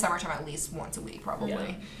 in the summertime, at least once a week,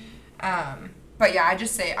 probably. But yeah, I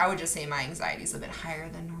would just say my anxiety is a bit higher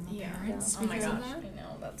than normal parents. Oh my gosh, I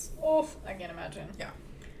know, that's, I can't imagine. Yeah.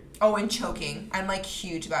 Oh, and choking. I'm, like,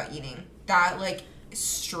 huge about eating. That, like, is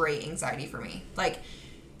straight anxiety for me. Like,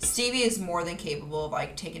 Stevie is more than capable of,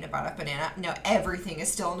 like, taking a bite of banana. No, everything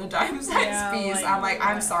is still in a dime-sized piece. I'm like,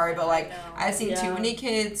 I'm sorry, but, like, I've seen too many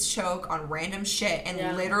kids choke on random shit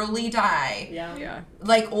and literally die. Yeah.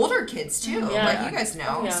 Like, older kids, too. Yeah. Like, you guys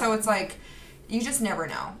know. Oh, yeah. So it's, like, you just never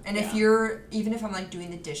know. And if even if I'm, like, doing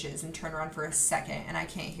the dishes and turn around for a second and I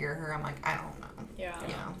can't hear her, I'm like, I don't know. Yeah. You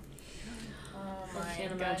know? Oh my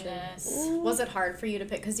can't imagine. goodness. Was it hard for you to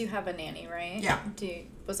pick, because you have a nanny, right? Yeah.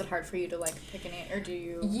 Was it hard for you to, like, pick a nanny, or do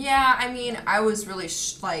you? Yeah, I mean, I was really,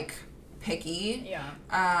 like, picky. Yeah.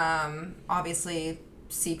 Obviously,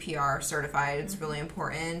 CPR certified, it's really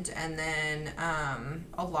important. And then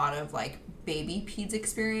a lot of, like, baby peds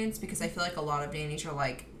experience, because I feel like a lot of nannies are,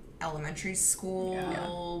 like, elementary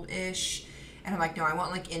school-ish. And I'm like, no, I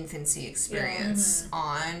want, like, infancy experience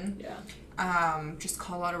on. Yeah. Just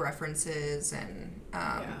call a lot of references, and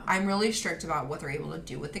I'm really strict about what they're able to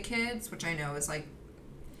do with the kids, which I know is, like,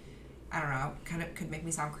 I don't know, kind of could make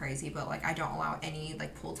me sound crazy, but, like, I don't allow any,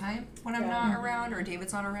 like, pool time when I'm not around or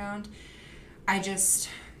David's not around.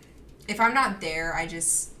 If I'm not there, I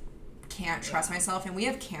just can't trust myself. And we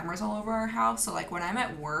have cameras all over our house, so, like, when I'm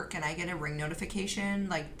at work and I get a ring notification,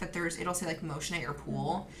 like, that it'll say, like, motion at your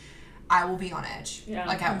pool, I will be on edge,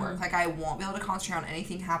 like, at work. Like, I won't be able to concentrate on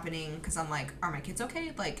anything happening, because I'm like, are my kids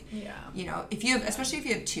okay? Like, you know, especially if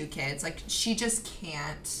you have 2 kids, like, she just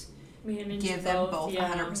can't give them both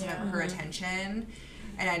 100% of her attention.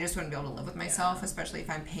 And I just wouldn't be able to live with myself, especially if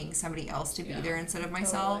I'm paying somebody else to be there instead of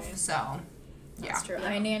myself. Totally. So, That's true.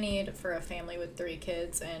 I nannied for a family with 3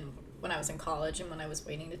 kids, and when I was in college and when I was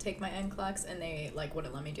waiting to take my NCLEX, and they, like,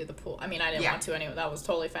 wouldn't let me do the pool. I mean, I didn't want to anyway. That was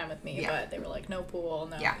totally fine with me, but they were like, no pool,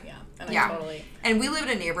 no. And I totally... And we live in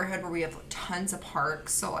a neighborhood where we have tons of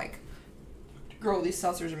parks, so, like, girl, these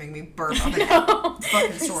seltzers are making me burp up in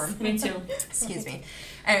fucking storm. Me too. Excuse me.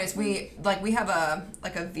 Anyways, we have a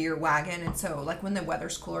veer wagon, and so, like, when the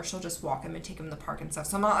weather's cooler, she'll just walk him and take him to the park and stuff.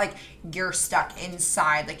 So I'm not, like, you're stuck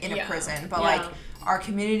inside, like, in a prison, but like, our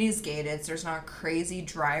community's gated, so there's not crazy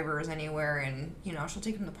drivers anywhere, and, you know, she'll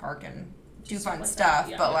take him to the park and do fun stuff,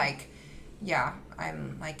 but like,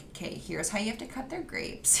 I'm like, okay, here's how you have to cut their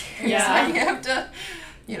grapes. Here's how you have to,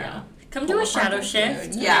 you know. Come do a shadow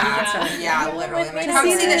shift. Yeah, literally. I'm like, come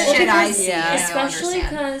see the shit I see. Especially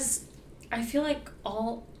because I feel like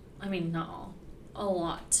a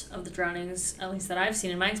lot of the drownings, at least that I've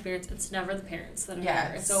seen in my experience, it's never the parents that are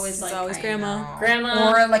there. It's always like grandma,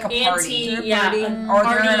 or like a party, auntie, or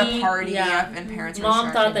they're at a party, and parents.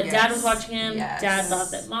 Mom thought that dad was watching him. Dad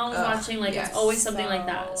thought that mom was watching. Like it's always something like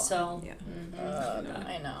that. So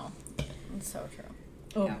I know, it's so true.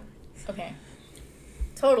 Oh, okay,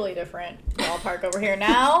 totally different ballpark over here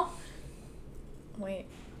now. Wait,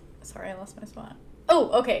 sorry, I lost my spot.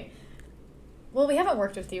 Oh, okay. Well, we haven't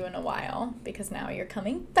worked with you in a while because now you're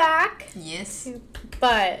coming back. Yes.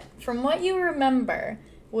 But from what you remember,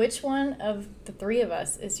 which one of the 3 of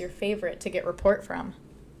us is your favorite to get report from?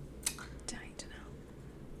 Dying to know.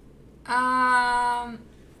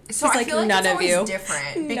 So I feel like none it's of always you.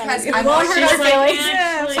 different because I'm always like,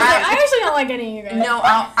 I actually don't like any of you guys. No,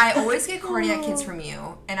 I always get cardiac kids from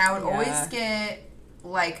you, and I would always get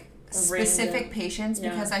like specific patients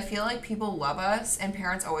because I feel like people love us and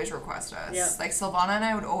parents always request us. Like Silvana and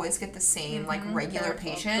I would always get the same like regular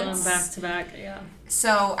patients. Going back to back,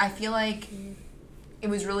 So I feel like it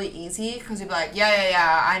was really easy because we'd be like,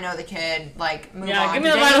 yeah, I know the kid. Like, move on. Give me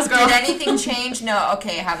the vitals, girl. Did anything change? No.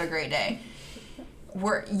 Okay, have a great day.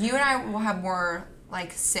 You and I will have more,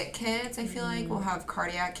 like, sick kids, I feel like. We'll have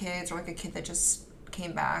cardiac kids or, like, a kid that just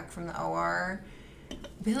came back from the OR.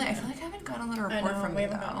 Bailey, I feel like I haven't gotten a little report from you, we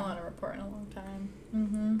haven't gotten a lot of report in a long time.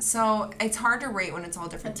 Mm-hmm. So it's hard to rate when it's all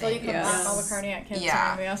different Until things. you come back, all the cardiac kids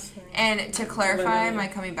Yeah. and else. And to clarify Literally. my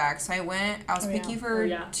coming back, so I was PICU for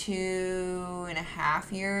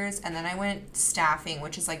 2.5 years, and then I went staffing,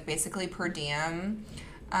 which is like basically per diem,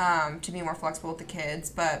 to be more flexible with the kids.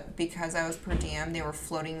 But because I was per diem, they were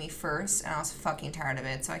floating me first, and I was fucking tired of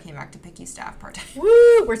it, so I came back to PICU staff part time.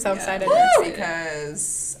 Woo! We're so excited.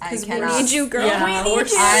 Because I we cannot. need you, girl. Yeah, We need we're you.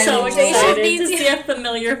 so Jason excited needs to you. see a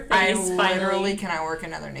familiar I face literally finally. cannot work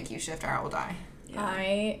another NICU shift or I will die.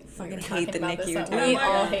 I fucking hate the NICU, too. We Oh my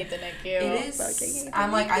all God. hate the NICU. It is.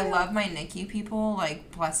 I'm like, I love my NICU people,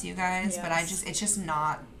 like, bless you guys, but Yes. it's just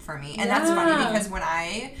not for me. And that's funny Yeah. because when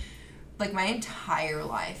like, my entire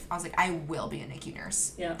life, I was like, I will be a NICU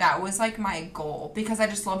nurse. Yeah. That was, like, my goal because I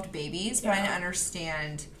just loved babies, but I Yeah. didn't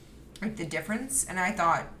understand, like, the difference. And I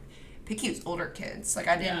thought, PICU's older kids. Like,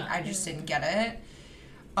 I just didn't get it.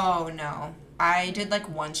 Oh, no. I did, like,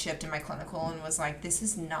 one shift in my clinical and was like, this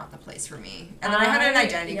is not the place for me. And then I had an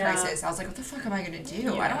identity crisis. I was like, what the fuck am I going to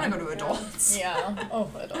do? I don't want to go to adults. Yeah. Oh,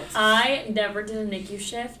 adults. I never did a NICU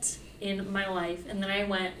shift in my life, and then I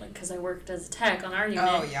went, like, because I worked as a tech on our unit.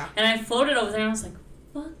 Oh, yeah. And I floated over there, and I was like,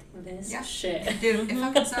 fuck this Yeah. shit. Dude, it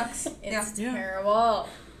fucking sucks. It's Yeah. terrible.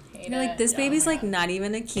 Hate You're like, it. this Yeah, baby's oh my like God. not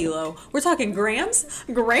even a kilo. We're talking grams?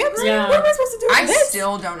 Grams? Yeah. What am I supposed to do with I this?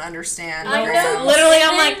 still don't understand. I the know. grams. Literally,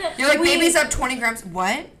 I'm like, You're like, baby's up 20 grams.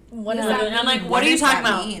 What? What does literally, that I'm mean? like, What what are you does talking that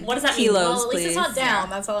about? mean? What does that Kilos. mean? Well, at least it's not please. down. Yeah.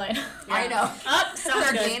 That's all I know. I know. Up, sounds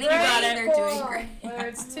They're good. gaining Got weight. it. They're doing great. Whether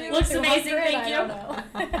it's 2 Looks or amazing, 200, thank I you. don't know.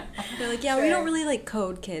 They're like, yeah, we Sure. don't really like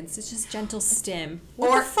code kids. It's just gentle stim. What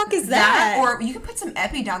Or the fuck is that? Or you can put some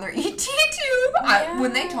epi down their ET tube.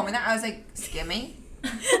 When they told me that, I was like, skimming?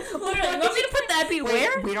 Literally, want me to put that be Wait,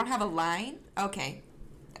 we don't have a line? Okay.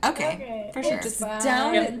 Okay. For sure. It's just fine.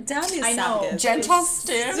 down, Yep. down the I know. esophagus. Gentle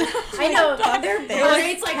stim. I know. Their They're birth like,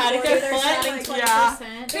 rate's like patting 40, their they're foot, saying like, 20%. yeah.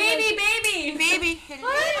 baby. Baby, hit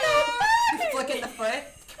it. Flicking the foot.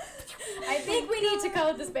 I think we need to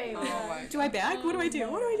code this baby. Oh my Do I bag? What do I do?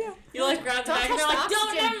 What do I do? You like grab the Don't bag touch and they're the like,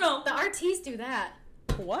 oxygen. no. The RTs do that.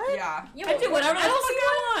 What? Yeah. Yo, I do whatever the I don't fuck see I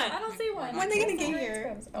one. want. I don't see one. When are they gonna get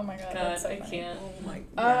here? Oh my god. God, that's so I funny. can't. Oh my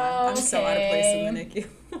god. I'm so out of place in the NICU.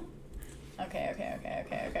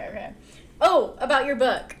 Okay. Oh, about your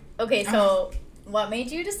book. Okay, so what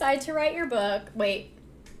made you decide to write your book? Wait,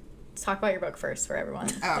 let's talk about your book first for everyone.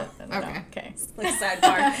 Oh, No. okay. Okay. Like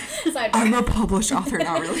sidebar. Sidebar. I'm a published author,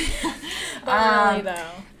 not really. But really though.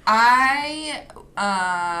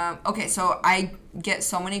 Okay, so I get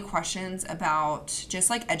so many questions about just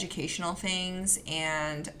like educational things,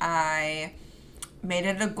 and I made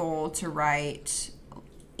it a goal to write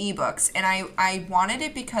ebooks, and I wanted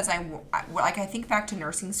it because I think back to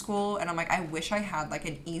nursing school, and I'm like, I wish I had like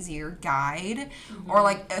an easier guide, or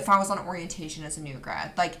like if I was on orientation as a new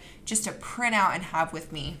grad, like just to print out and have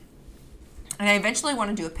with me. And I eventually want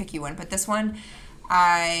to do a PICU one, but this one,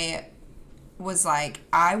 I was like,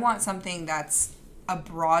 I want something that's a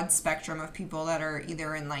broad spectrum of people that are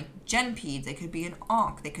either in like gen peds, they could be in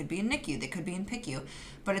onc, they could be in NICU, they could be in PICU,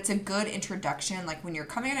 but it's a good introduction. Like when you're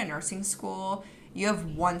coming out of nursing school, you have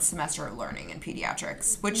 1 semester of learning in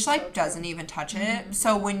pediatrics, which like doesn't even touch it.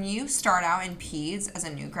 So when you start out in peds as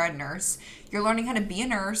a new grad nurse, you're learning how to be a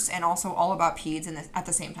nurse and also all about peds at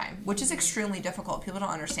the same time, which is extremely difficult. People don't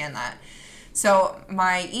understand that. So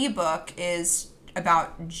my ebook is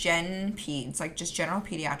about gen peds, like just general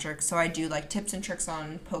pediatrics. So I do like tips and tricks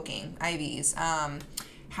on poking IVs,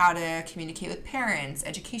 how to communicate with parents,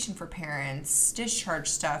 education for parents, discharge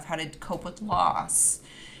stuff, how to cope with loss.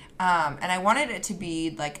 And I wanted it to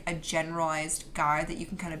be like a generalized guide that you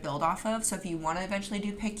can kind of build off of. So if you want to eventually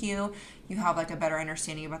do PICU, you have like a better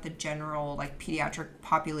understanding about the general like pediatric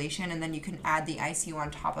population, and then you can add the ICU on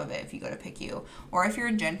top of it if you go to PICU. Or if you're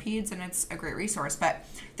in gen peds, and it's a great resource. But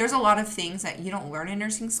there's a lot of things that you don't learn in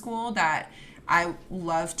nursing school that I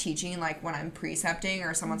love teaching, like when I'm precepting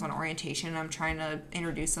or someone's on orientation and I'm trying to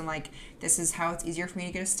introduce them, like, this is how it's easier for me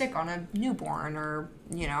to get a stick on a newborn, or,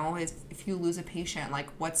 you know, if you lose a patient, like,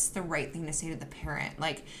 what's the right thing to say to the parent?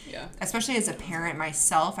 Like, Yeah. especially as a parent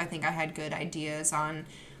myself, I think I had good ideas on,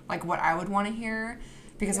 like, what I would want to hear.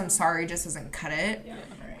 because I'm sorry just doesn't cut it.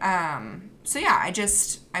 Yeah. So yeah,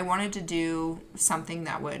 I wanted to do something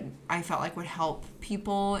that I felt like would help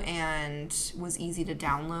people and was easy to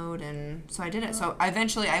download, and so I did it. So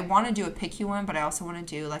eventually I want to do a picky one, but I also want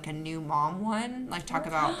to do like a new mom one, like talk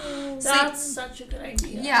about That's such a good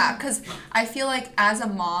idea. Yeah, because I feel like as a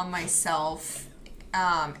mom myself,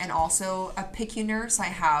 and also a PICU nurse, I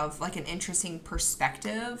have like an interesting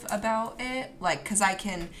perspective about it, like because I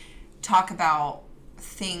can talk about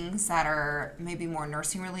things that are maybe more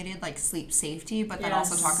nursing related, like sleep safety, but then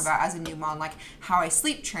also talk about as a new mom, like how I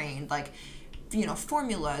sleep trained, like, you know,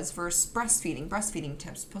 formulas versus breastfeeding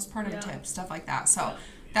tips, postpartum tips, stuff like that. So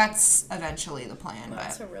that's eventually the plan.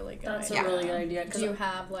 That's a really good That's idea. a really good idea. Do you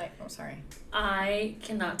have like, oh, sorry. I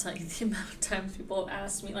cannot tell you the amount of times people have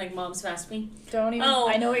asked me, like moms have asked me, Don't even, oh,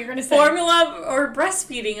 I know what you're going to say. formula or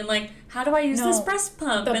breastfeeding, and like, how do I use this breast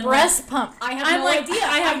pump? The and breast pump. I have no idea.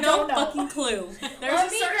 I have no don't know. fucking clue.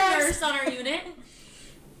 There's a certain nurse on our unit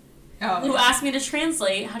Oh. who asked me to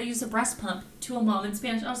translate how to use a breast pump to a mom in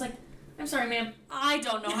Spanish. I was like, I'm sorry, ma'am, I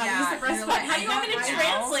don't know how to use the breast you're pump. like, how do you want me to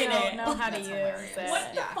translate I it? don't know how to That's use hilarious. it.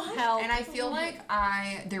 What the fuck? Help. And I feel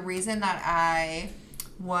like the reason that I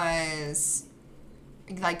was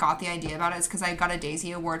like got the idea about it is because I got a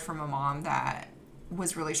Daisy Award from a mom that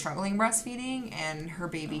was really struggling breastfeeding, and her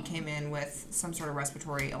baby came in with some sort of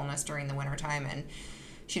respiratory illness during the wintertime, and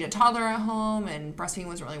she had a toddler at home, and breastfeeding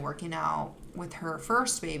wasn't really working out with her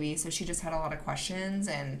first baby, so she just had a lot of questions.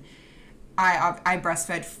 And I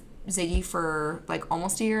breastfed Ziggy for like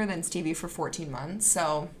almost a year, then Stevie for 14 months.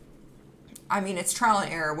 So I mean, it's trial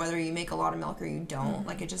and error whether you make a lot of milk or you don't.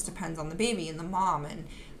 Like, it just depends on the baby and the mom and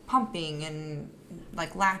pumping and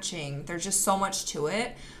like latching. There's just so much to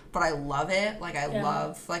it, but I love it. Like, I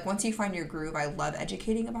love, like, once you find your groove, I love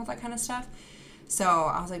educating about that kind of stuff. So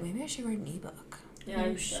I was like, maybe I should write an ebook. Yeah,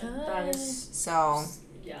 You should. That is, So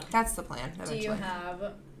yeah. that's the plan eventually. Do you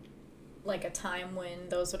have like a time when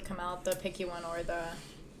those would come out, the picky one or the...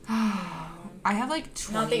 I have like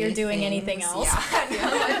 20 Not that you're doing things. anything else.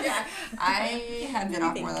 Yeah. I have bit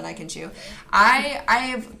off more than I can chew.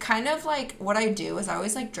 I've kind of like, what I do is I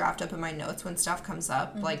always like draft up in my notes when stuff comes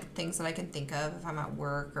up, like things that I can think of if I'm at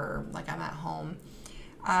work or like I'm at home.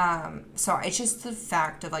 So it's just the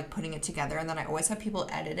fact of like putting it together, and then I always have people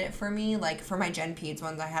edit it for me. Like for my Gen Peds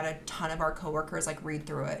ones, I had a ton of our coworkers like read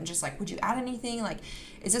through it and just like, would you add anything? Like,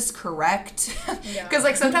 is this correct? Because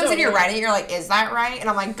like sometimes when you're writing, you're like, is that right? And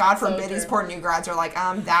I'm like, God forbid these poor new grads are like,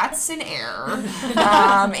 that's an error.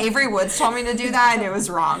 Avery Woods told me to do that and it was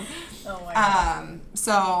wrong. Oh my God.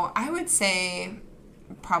 So I would say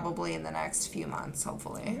probably in the next few months,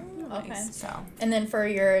 hopefully. Okay. So And then for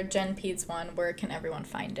your Gen Peds one, where can everyone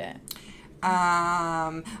find it?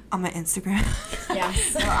 on my Instagram. Yes.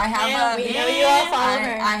 So I have Yeah, we know you all follow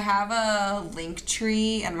her. I have a link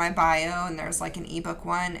tree in my bio, and there's like an ebook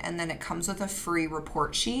one, and then it comes with a free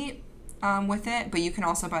report sheet with it. But you can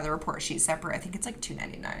also buy the report sheet separate. I think it's like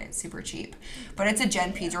 $2.99. It's super cheap, but it's a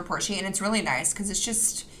Gen Peds report sheet, and it's really nice because it's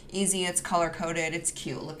just easy. It's color coded. It's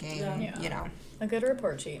cute looking. Yeah. You know. A good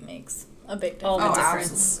report sheet makes a big All difference. the Oh,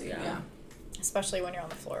 difference. absolutely. Yeah. Especially when you're on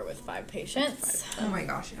the floor with 5 patients. Oh my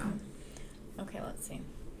gosh, yeah. Okay, let's see.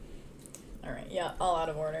 All right, yeah, all out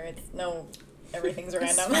of order. It's no, everything's It's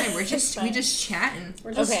random. fine. We just chatting.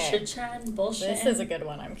 We're just Okay. chit chatting, bullshit. This is a good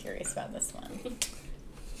one. I'm curious about this one.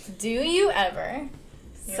 Do you ever?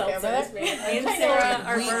 You okay over Seltzers, there? man. Me and Sarah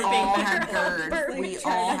are We all burping. have GERD. We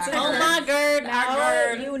all have Oh GERD. my GERD, Now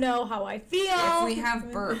our GERD. you know how I feel. If we have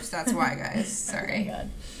burps, that's why, guys. Oh my Sorry. God.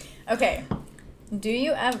 Okay. Do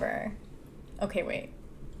you ever? Okay, wait.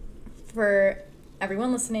 For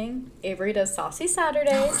everyone listening, Avery does Saucy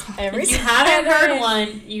Saturdays every If you Saturday. haven't heard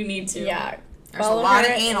one, you need to. Yeah. There's a Follow lot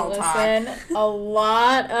her of and anal talk. listen. A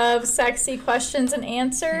lot of sexy questions and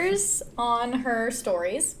answers on her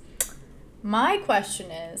stories. My question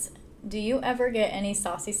is, do you ever get any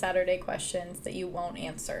Saucy Saturday questions that you won't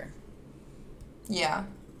answer? Yeah.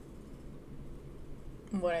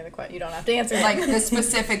 What are the questions? You don't have to answer. Like the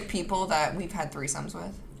specific people that we've had threesomes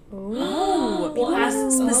with. Oh, we'll ask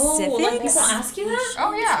specifics? Like people ask you that?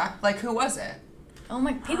 Oh, yeah. Like, who was it? Oh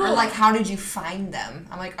my, people. Or, like, how did you find them?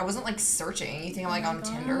 I'm like, I wasn't, like, searching. You think I'm, like, on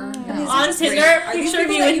Tinder? No. On Tinder, picture of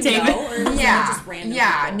you and David. Yeah. just random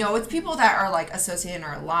Yeah. people? No, it's people that are, like, associated in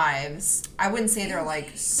our lives. I wouldn't say they're,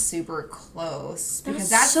 like, super close. Because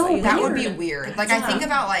That's so that would be weird. weird. Like, I Yeah. think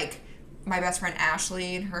about, like, my best friend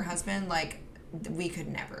Ashley and her husband, like, we could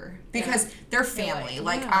never. Because they're family.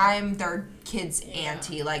 Like, I'm their kid's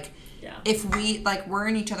auntie. Like, Yeah. if we, like, we're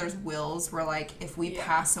in each other's wills, we're like, if we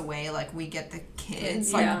pass away, like, we get the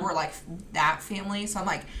kids. Like, Yeah. we're, like, that family. So I'm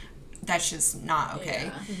like, that's just not okay.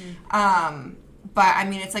 Yeah. But, I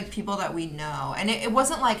mean, it's, like, people that we know. And it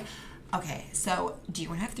wasn't like, okay, so do you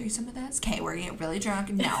want to have threesome with us? Okay, we're going to get really drunk.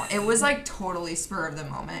 No, it was, like, totally spur of the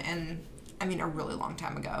moment. And, I mean, a really long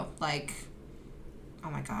time ago. Like, oh,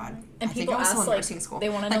 my God. And I think people I was still ask, in like, nursing school. they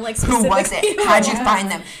want to know, like, who was specific it? How'd you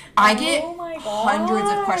find them? I get Oh my hundreds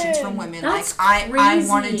of questions from God. women. That's like, I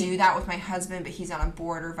want to crazy. do that with my husband, but he's not on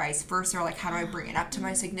board, or vice versa. Or, like, how do I bring it up to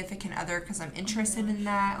my significant other because I'm interested in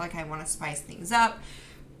that? Like, I want to spice things up.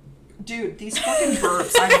 Dude, these fucking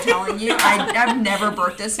burps, I'm telling you. I've never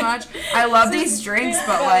burped this much. I love these drinks,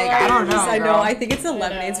 but, like, I don't know, I know. girl. I think it's the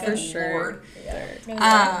lemonades for Good sure. Lord.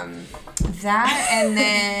 Yeah. That, and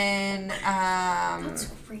then, That's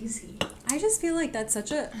crazy. I just feel like that's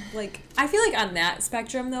such a, like, I feel like on that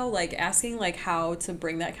spectrum, though, like, asking, like, how to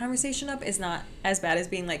bring that conversation up is not as bad as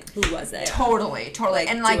being like, who was it? Totally. Like,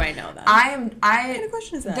 And, like, do I know that? What kind of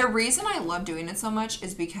question is that? The reason I love doing it so much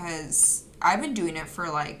is because I've been doing it for,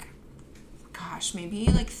 like, gosh, maybe,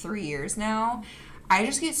 like, 3 years now. I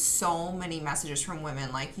just get so many messages from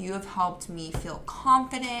women, like, you have helped me feel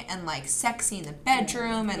confident and, like, sexy in the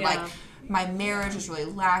bedroom, and, like, my marriage is really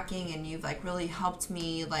lacking, and you've, like, really helped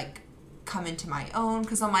me, like, come into my own,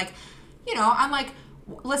 because I'm like, you know, I'm like,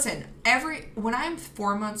 listen, when I'm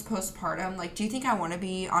 4 months postpartum, like, do you think I want to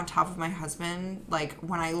be on top of my husband, like,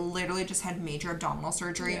 when I literally just had major abdominal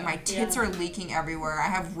surgery, my tits are leaking everywhere, I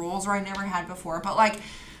have rolls where I never had before, but, like,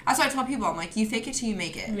 that's what I tell people, I'm like, you fake it till you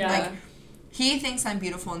make it, like, he thinks I'm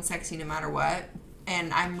beautiful and sexy no matter what,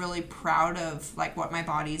 and I'm really proud of, like, what my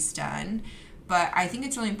body's done. But I think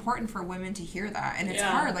it's really important for women to hear that. And it's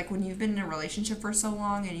hard, like, when you've been in a relationship for so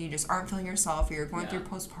long and you just aren't feeling yourself, or you're going through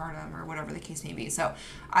postpartum or whatever the case may be. So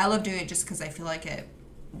I love doing it just because I feel like it,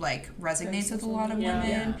 like, resonates with a lot of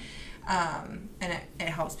women. And it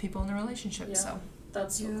helps people in their relationships. So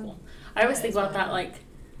That's so cool. I always think about that, like,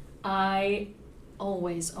 I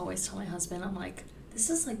always tell my husband, I'm like, this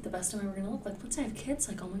is, like, the best I'm ever gonna look. Like, once I have kids,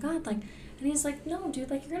 like, oh my God, like, and he's like, no, dude,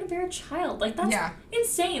 like, you're gonna bear a child. Like, that's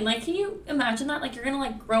insane. Like, can you imagine that? Like, you're gonna,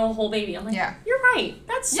 like, grow a whole baby. I'm like, you're right.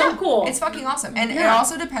 That's so cool. It's fucking awesome. And it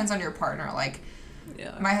also depends on your partner. Like,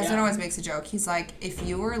 Yeah. My husband always makes a joke. He's like, if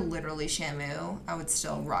you were literally Shamu, I would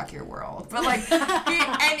still rock your world. But like,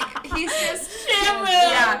 he's just Shamu.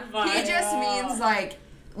 Yeah, he just means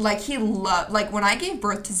like he loved, like when I gave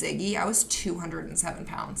birth to Ziggy, I was 207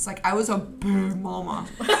 pounds. Like I was a big mama.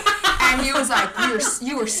 And he was like,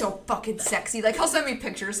 you were so fucking sexy. Like he'll send me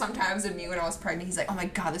pictures sometimes of me when I was pregnant. He's like, oh my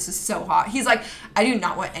God, this is so hot. He's like, I do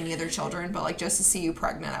not want any other children, but like just to see you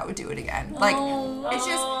pregnant, I would do it again. Like it's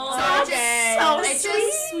just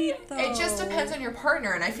sweet though. it just depends on your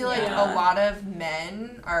partner, and I feel like a lot of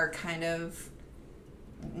men are kind of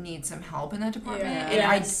need some help in that department.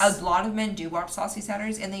 And a lot of men do watch Saucy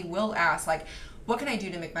Saturdays, and they will ask like, what can I do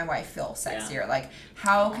to make my wife feel sexier? Like,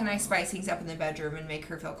 how can I spice things up in the bedroom and make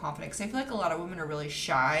her feel confident? Because I feel like a lot of women are really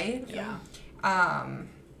shy.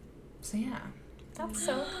 So yeah. That's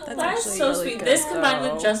so cool. That's so really sweet. Good, this combined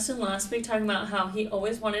with Justin last week talking about how he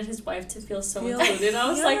always wanted his wife to feel so included. I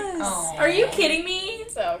was like, are you kidding me?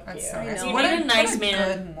 So cute. That's so nice. You need a nice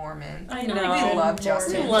man. Good Mormon. I know. We love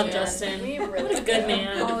Justin. We love Justin. We really what a good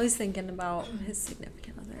man. Always thinking about his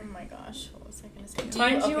significant other. Oh my gosh, what was I gonna say?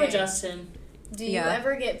 Find you or Justin. Do you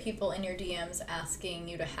ever get people in your DMs asking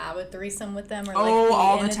you to have a threesome with them, or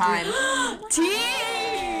all the time? All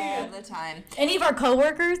the time. Any of our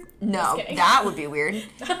coworkers? No, that would be weird.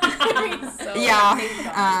 So no,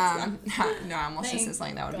 I almost just said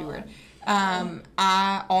something that would be weird.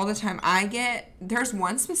 All the time. There's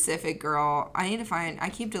one specific girl I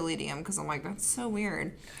keep deleting them because I'm like, that's so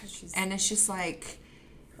weird. And it's just like,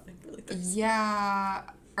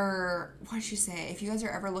 or what did she say? If you guys are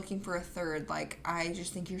ever looking for a third, like, I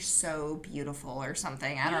just think you're so beautiful or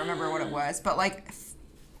something. I don't remember what it was, but like,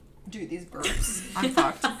 dude, these burps, I'm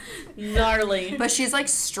fucked. Gnarly. But she's like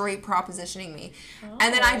straight propositioning me.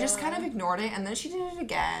 And then I just kind of ignored it, and then she did it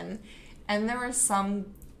again. And there was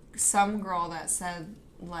some girl that said,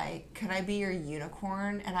 like, could I be your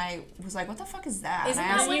unicorn? And I was like, what the fuck is that? Isn't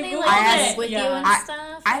and that when they like with you and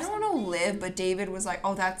stuff? I don't know, Liv, but David was like,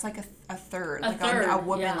 oh, that's like a third. A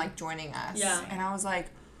woman like joining us. Yeah. And I was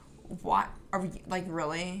like, what? Are you, like,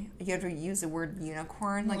 really? You have to use the word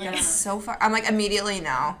unicorn? Like, that's so I'm like, immediately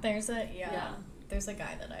no. There's a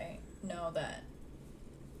guy that I know that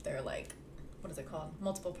they're like, what is it called?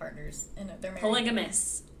 Multiple partners. And they're married.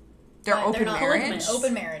 Polygamous. They're open marriage?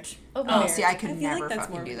 Open marriage. See, I could never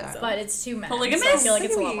fucking do that. But it's two men. Polygamous? So I feel like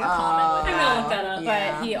it's a lot more common with I'm gonna look that up.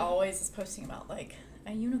 But he always is posting about, like,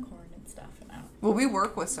 a unicorn and stuff. And well, we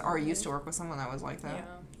work with, or used to work with someone that was like that.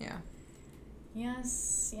 Yeah. Yes.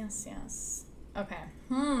 Okay.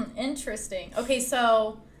 Interesting. Okay,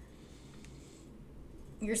 so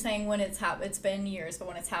you're saying when it's been years, but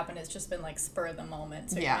when it's happened, it's just been like spur of the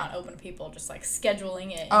moment. So you're not open to people just like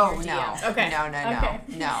scheduling it. Oh, in your no. DMs. Okay.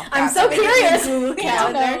 No. I'm so curious.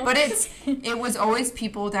 Yeah, but it was always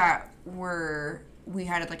people that we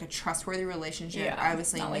had like a trustworthy relationship. Yeah, I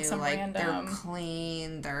obviously not knew like random. they're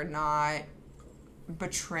clean, they're not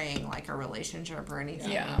betraying like a relationship or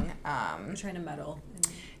anything. Yeah. I'm trying to meddle.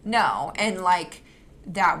 No, and like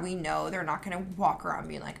that we know they're not gonna walk around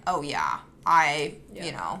being like, oh yeah, I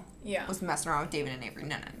was messing around with David and Avery.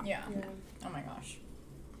 No. Yeah. Oh my gosh.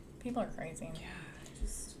 People are crazy.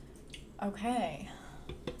 Yeah. Okay.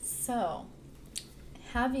 So,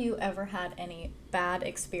 have you ever had any bad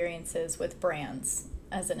experiences with brands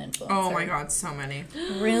as an influencer? Oh my god, so many.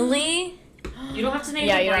 Really? You don't have to name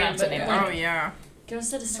Yeah, the you don't brand, have to but name like, Oh yeah. give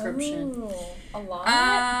us a description. Ooh, a lot?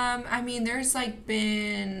 I mean, there's like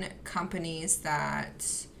been companies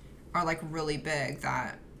that are like really big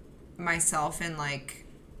that myself and like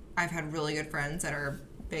I've had really good friends that are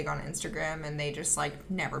big on Instagram and they just like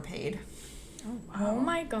never paid. Oh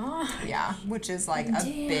my god. Yeah, which is like a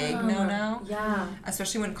big no-no. Yeah.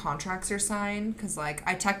 Especially when contracts are signed, because like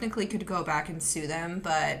I technically could go back and sue them,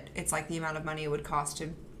 but it's like the amount of money it would cost to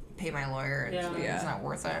pay my lawyer. It's not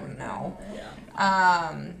worth it. No. Yeah.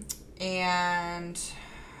 And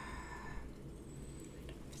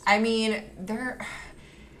I mean,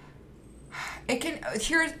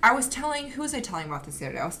 I was telling, who was I telling about this the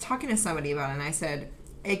other day? I was talking to somebody about it, and I said,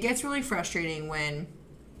 it gets really frustrating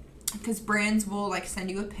because brands will, like, send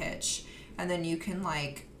you a pitch, and then you can,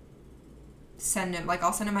 like, send them, like,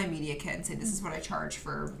 I'll send them my media kit and say, this is what I charge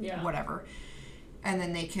for whatever. And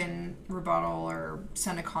then they can rebuttal or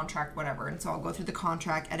send a contract, whatever. And so I'll go through the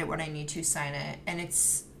contract, edit what I need to, sign it, and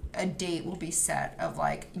a date will be set of,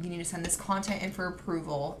 like, you need to send this content in for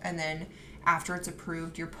approval, and then after it's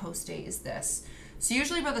approved, your post date is this. So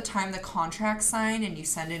usually by the time the contract's signed and you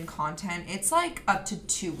send in content, it's like up to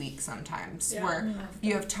 2 weeks sometimes where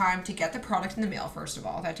you have time to get the product in the mail, first of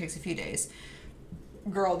all. That takes a few days.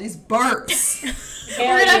 Girl, these burps. We're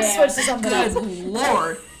going to have to switch to something else. Good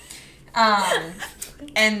Lord.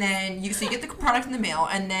 And then you get the product in the mail,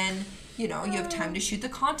 and then you have time to shoot the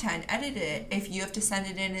content, edit it. If you have to send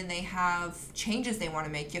it in and they have changes they want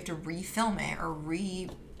to make, you have to refilm it or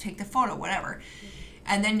retake the photo, whatever.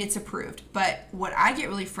 And then it's approved. But what I get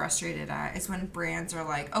really frustrated at is when brands are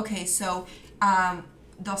like, okay, so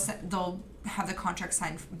they'll have the contract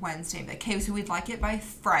signed Wednesday. Like, okay, so we'd like it by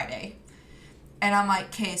Friday. And I'm like,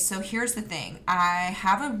 okay, so here's the thing. I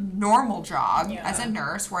have a normal job as a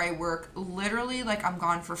nurse where I work literally, like, I'm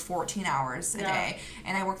gone for 14 hours a day.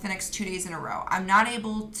 And I work the next 2 days in a row. I'm not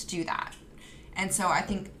able to do that. And so I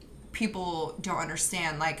think people don't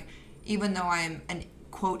understand, like, even though I'm an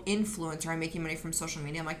quote influencer, I'm making money from social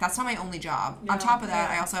media, I'm like, that's not my only job. On top of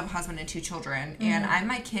that, I also have a husband and 2 children. And I'm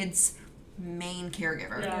my kids' main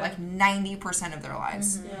caregiver, like 90% of their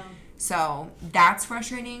lives. So that's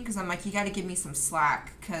frustrating because I'm like, you got to give me some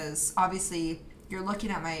slack because obviously you're looking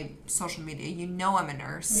at my social media. You know I'm a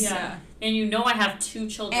nurse. Yeah. And you know I have 2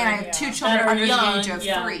 children. And I have 2 children under the age of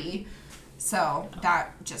 3. So Yeah.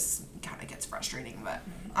 that just kind of gets frustrating. But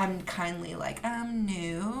I'm kindly like, I'm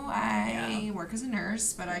new. I work as a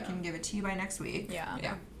nurse, but I can give it to you by next week.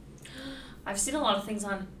 Yeah. I've seen a lot of things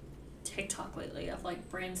on TikTok lately of like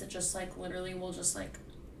brands that just like literally will just like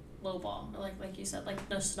lowball or like you said, like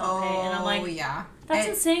just not pay, and I'm like, that's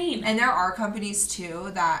insane. And there are companies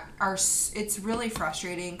too that are. It's really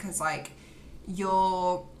frustrating because like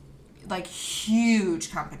like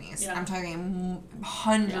huge companies. I'm talking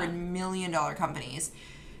 $100 million companies.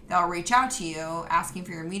 They'll reach out to you asking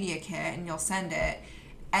for your media kit, and you'll send it,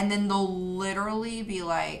 and then they'll literally be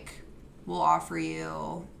like, "We'll offer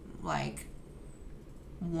you like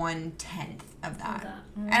 1/10 of that."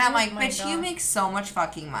 And I'm like, bitch, you make so much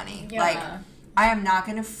fucking money. Like, I am not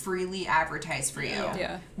going to freely advertise for you.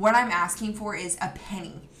 What I'm asking for is a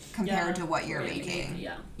penny compared to what you're making.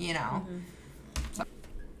 You know? So.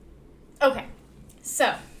 Okay.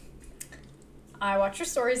 So, I watched your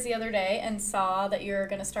stories the other day and saw that you're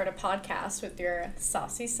going to start a podcast with your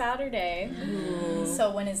Saucy Saturday.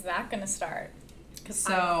 So, when is that going to start?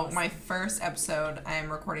 So, my first episode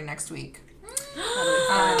I'm recording next week.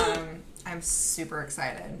 I'm super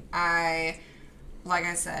excited. Like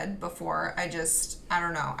I said before, I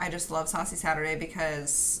don't know. I just love Saucy Saturday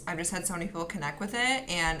because I've just had so many people connect with it,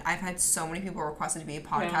 and I've had so many people requested to be a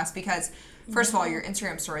podcast because, first of all, your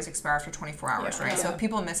Instagram stories expire after 24 hours, right? So if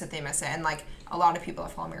people miss it, they miss it. And, like, a lot of people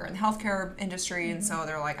that follow me are in the healthcare industry, and so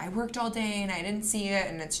they're like, I worked all day and I didn't see it,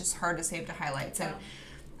 and it's just hard to save to highlights. And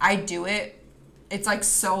I do it it's like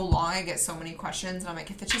so long. I get so many questions, and I'm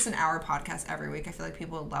like, if it's just an hour podcast every week, I feel like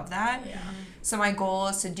people would love that. Yeah. So my goal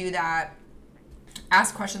is to do that,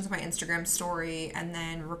 ask questions on my Instagram story, and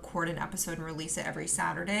then record an episode and release it every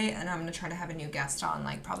Saturday. And I'm going to try to have a new guest on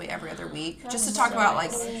like probably every other week, just to talk about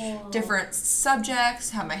like different subjects,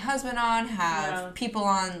 have my husband on, have people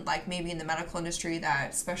on like maybe in the medical industry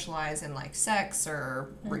that specialize in like sex or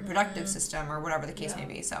reproductive system or whatever the case may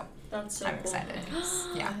be. So that's so I'm cool. excited.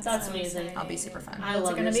 Yeah. That's amazing. I'll be super fun. I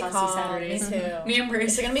love your Saucy Saturdays. Me too. Me and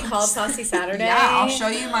Bruce. Is it gonna be called Saucy Saturday? Yeah, I'll show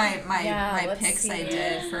you my let's pics I see.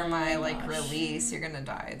 did for my like release. You're gonna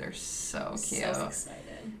die. They're so cute. So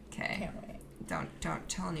excited. Okay. Can't wait. Don't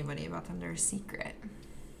tell anybody about them. They're a secret.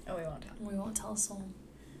 Oh, we won't tell. We won't tell a soul.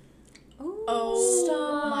 Oh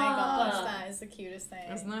Stop. my gosh, that is the cutest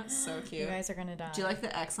thing. Isn't that so You cute? guys are gonna die. Do you like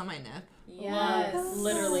the X on my nip? Yes.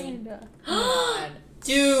 Literally. Oh my God.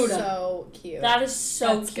 Dude. So cute. That is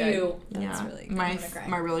so That's cute. good. That's really good. My I'm gonna cry.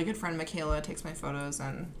 my really good friend Michaela takes my photos,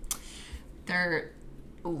 and they're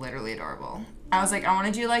literally adorable. I was like, I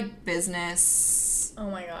want to do like business Oh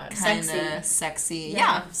my God. kind of Sexy. sexy.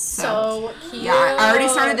 Yeah. So cute. Yeah, I already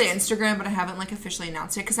started the Instagram, but I haven't like officially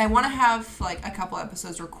announced it because I want to have like a couple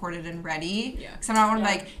episodes recorded and ready. Yeah. Because I'm not want to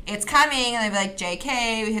Yeah. be like, it's coming, and they'd be like,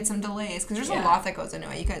 JK, we hit some delays. Because there's a Yeah. lot that goes into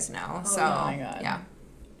it. You guys know. So, oh my God. yeah.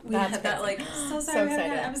 We That's had that crazy. like So so sorry we haven't had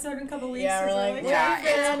excited. an episode in a couple weeks. Yeah, we're like, Yeah,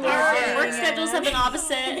 boyfriend, it's Our hard. work schedules have been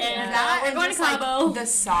opposite, and That we're and going to just, like, Cabo. the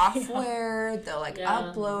software, the like Yeah.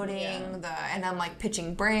 uploading, and I'm like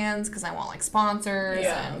pitching brands because I want like sponsors,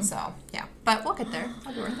 Yeah. and so yeah. But we'll get there.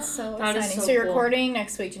 I'll be worth it. So That is exciting. so So you're cool. recording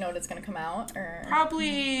next week. Do you know when it's gonna come out? Or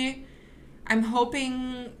Probably, I'm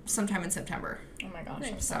hoping sometime in September. oh my gosh,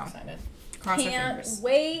 I'm so So, excited. Cross our Can't fingers.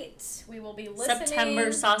 wait. We will be listening.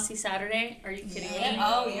 September Saucy Saturday. Are you kidding me?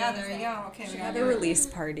 Oh yeah, there you go. Okay, we Have a release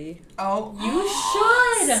party. Oh, You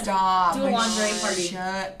should. stop. Do a We lingerie party.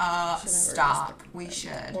 Shut up. have a Stop. We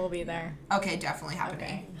should. We'll be there. Okay, definitely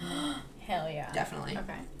happening. Okay. Hell yeah. Definitely.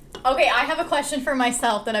 Okay. Okay, I have a question for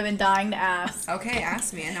myself that I've been dying to ask. Okay,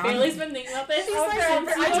 ask me. I know. Bailey's been thinking about this. Oh,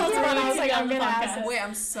 forever. I told her, I was like, I'm gonna ask it. Wait,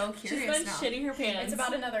 I'm so She's curious been now. shitting her pants. It's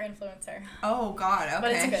about another influencer, Oh God. Okay.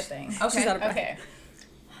 but it's a good thing. Okay. She's out of breath. Okay.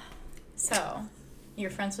 So, you're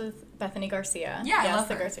friends with Bethany Garcia. Yeah, I yes, love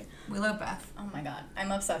the her. Garcia. We love Beth. Oh my God,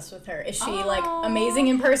 I'm obsessed with her. Is she Oh. like amazing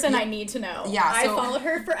in person? I need to know. Yeah, I so- followed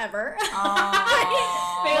her forever. Aww.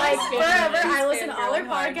 Like Bailey's forever. fangirling. I listen to all her Fangirling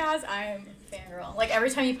hard. podcasts. I am fangirl. Like every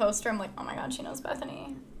time you post her, I'm like, oh my God, she knows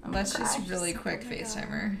Bethany. I'm Let's gonna just cry. really quick FaceTime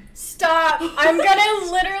her. Stop! I'm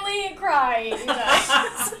gonna literally cry. You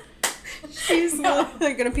guys. She's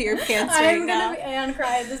literally gonna pee your pants right I'm now. gonna be and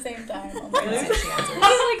cry at the same time. Oh my Let's God. see if she answers. She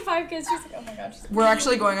has like 5 kids. She's like, oh my God. She's We're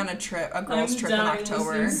actually going on a trip, a girls' I'm trip in dying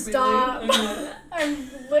October. listening. Stop. I'm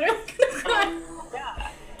literally gonna cry.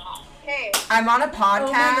 Hey, I'm on a Oh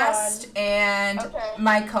podcast, and Okay.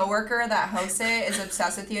 my coworker that hosts it is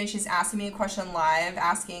obsessed with you, and she's asking me a question live,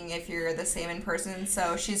 asking if you're the same in person.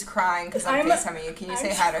 So she's crying because I'm FaceTiming you. Can you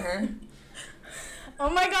say hi to her? Oh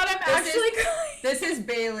my God, I'm actually crying. This is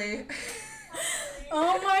Bailey.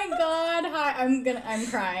 Oh my God. Hi. I'm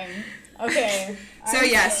crying. Okay. So I'm-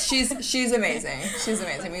 yes, she's amazing. She's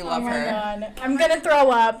amazing. We love oh my her. God. I'm gonna throw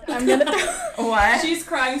up. I'm gonna throw What? She's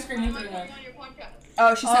crying, screaming through that. on your podcast.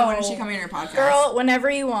 Oh, she said when is Oh. she coming on your podcast? Girl, whenever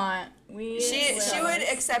you want. She will. would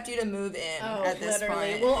accept you to move in Oh, at this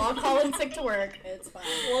literally. point. We'll all call in sick to work. It's fine.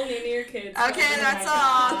 Well, name your kids. Okay, that's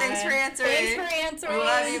all. Bye. Thanks for answering. Thanks for answering. We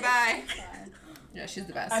love you. Bye. Bye. Yeah, she's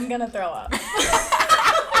the best. I'm gonna throw up.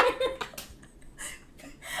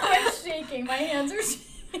 I'm shaking. My hands are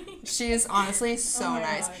shaking. She is honestly so Oh my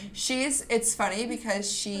nice. God. It's funny because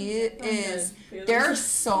she is, there are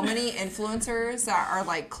so many influencers that are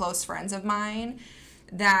like close friends of mine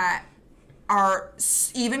that are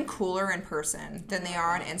even cooler in person than they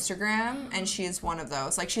are on Instagram, and she's one of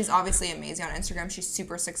those. Like, she's obviously amazing on Instagram. She's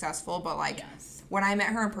super successful, but like Yes. when I met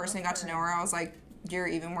her in person and got to know her, I was like, you're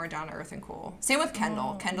even more down to earth and cool. Same with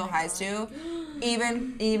Kendall. Kendall Highs too.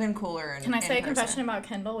 Even cooler. Can I say a in person. confession about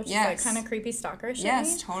Kendall, which Yes. is like kind of creepy stalker shit?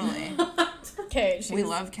 Yes, totally. Okay. We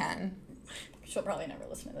love Ken. She'll probably never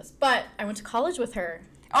listen to this, but I went to college with her.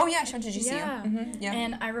 Oh yeah, she went to GCU. Yeah. Yeah.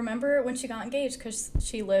 And I remember when she got engaged because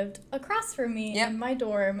she lived across from me Yep. in my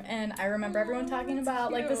dorm. And I remember everyone talking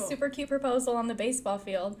about like this cute. super cute proposal on the baseball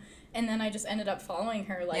field. And then I just ended up following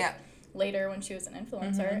her like Yep. later when she was an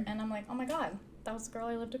influencer. And I'm like, oh my God, that was the girl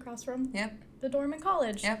I lived across from Yep. the dorm in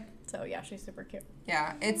college. Yep. So yeah, she's super cute.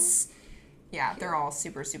 Yeah, it's Yeah, they're all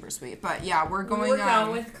super, super sweet. But yeah, we're going We work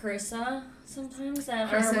out with Carissa sometimes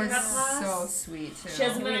at our workout class. So sweet too. She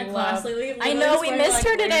hasn't been in class lately. I know, we missed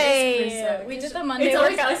her today. We did the Monday It's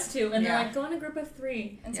always workout. us two, and they're like, go in a group of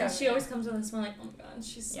 3. And so Yeah. she always comes with us, and we're like, oh my god,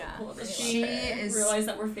 she's so cool. But She is. realize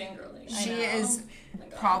that we're fangirling. She is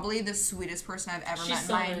probably the sweetest person I've ever met in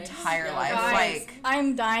so my nice. entire Yeah. life. Guys, Like,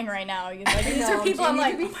 I'm dying right now. These are people I'm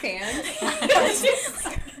like. fans.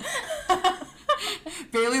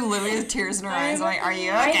 Bailey literally has tears in her eyes. I'm like, are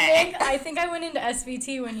you okay? I think I went into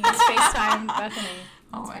SVT when you FaceTimed Bethany.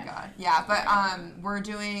 Oh my god. Yeah, but we're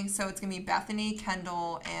doing, so it's gonna be Bethany,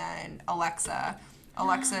 Kendall, and Alexa.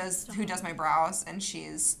 Alexa's who does my brows, and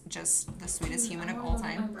she's just the sweetest human of all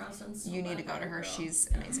time. You need to go to her. She's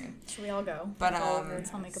amazing. Should we all go? But I'll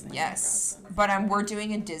make a yes. But we're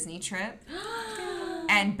doing a Disney trip.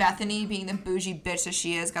 And Bethany, being the bougie bitch that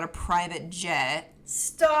she is, got a private jet.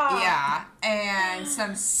 Stop. Yeah, and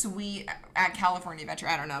some sweet at California Adventure.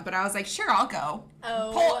 I don't know, but I was like, sure, I'll go.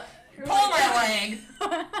 Oh. Pull my leg.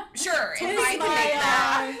 Sure, if I can make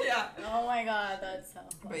that. Yeah. Oh my god, that's so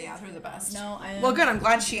funny. But yeah, they're the best. No, I. Well, good. I'm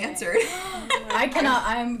glad she answered. I cannot.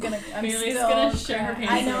 I'm Bailey's still gonna shit her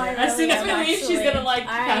pants. I know. I as soon really as we am, leave, she's actually. gonna like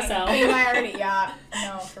pass out. I mean, I already. Yeah.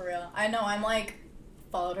 No, for real. I know. I'm like.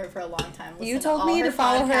 Followed her for a long time. You listened told all me to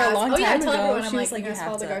follow her a long Oh yeah, I time told ago. everyone. I'm She like, was like, you you guys have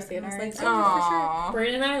follow to. the Garcia I was Nurse. like, Aww.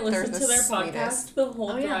 Brayden and I listened the to their sweetest. podcast the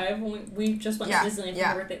whole Oh, yeah. drive when we just went to Disneyland for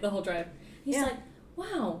my birthday. The whole drive. He's like,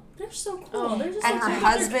 wow, they're so cool. Oh. They're just And like her with their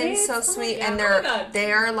husband's kids. so Oh my sweet, God. and Oh my God.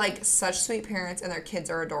 they are like such sweet parents, and their kids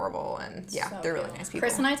are adorable, and yeah, So they're really cute. nice people.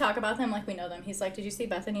 Chris and I talk about them like we know them. He's like, "Did you see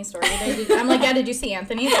Bethany's story today?" I'm like, "Yeah." Did you see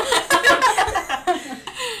Anthony?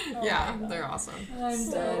 Yeah, they're awesome. I'm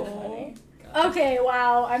So dead. funny. Okay,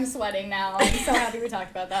 wow, I'm sweating now. I'm so happy we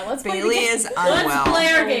talked about that. Let's play Bailey the game. is unwell. Let's play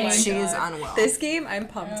our Oh game. my She's God. unwell. This game I'm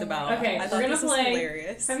pumped about. Okay, I we're thought gonna this was play-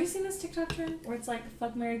 hilarious. Have you seen this TikTok trend where it's like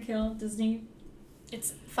fuck, marry, kill Disney?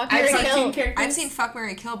 It's fuck I've Mary seen Kill. characters. I've seen Fuck,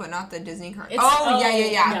 Marry, Kill, but not the Disney card. It's- Oh, oh, yeah.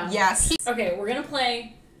 yeah. Yes. Okay, we're gonna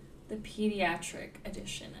play the pediatric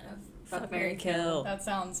edition of Fuck, Marry, Kill. That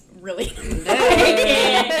sounds really.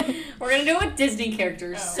 We're gonna do it with Disney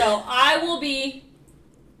characters. Oh. So I will be.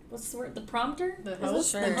 What's the word? The prompter? The Is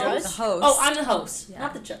host? this The the judge? The host. Oh, I'm the host, Yeah.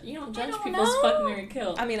 not the judge. You don't I judge don't people's know. fuck, marry,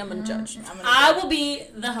 kill. I mean, I'm gonna judge. I'm gonna I judge. will be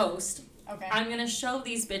the host. Okay. I'm gonna show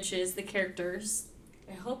these bitches the characters.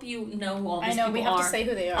 I hope you know who all these I know people we have are. to say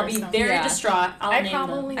who they are. I'll be so. very Yeah. distraught. I'll I name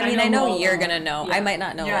probably- them. I mean, I know all you're of them. gonna know. Yeah. I might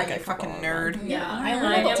not know. Yeah, like you a fucking couple of them. nerd. Yeah, I I only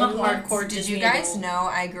know am the a old ones. hardcore Did Disney you guys noodle. know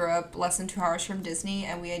I grew up less than 2 hours from Disney,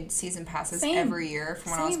 and we had season passes Same. every year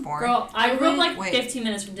from when I was Same. born? Girl, I grew up like Wait. 15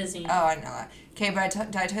 minutes from Disney. Oh, I know that. Okay, but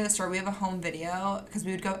did I tell you the story? We have a home video because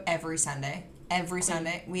we would go every Sunday. Every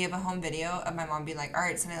Sunday, we have a home video of my mom being like, "All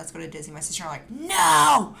right, Sunday, let's go to Disney." My sister and I are like,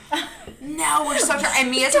 "No, no, we're so tired." And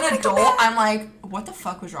me as an adult, I'm like, "What the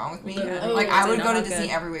fuck was wrong with me?" Literally. Like, I would Not go to good. Disney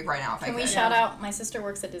every week right now if I Can we could. shout out? My sister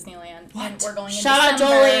works at Disneyland, and we're going in Shout out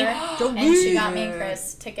December, Jolie. and she got me and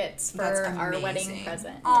Chris tickets for That's our wedding amazing.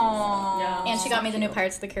 present. Aww. Yeah. And she got me the new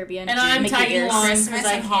Pirates of the Caribbean. And I'm Mickey tagging ears. along. Christmas Because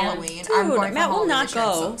I and can. Halloween. Dude, I'm going for Matt will Halloween not this year.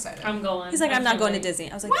 I'm so go. excited. I'm going. He's like, I'm not can't going to wait. Disney.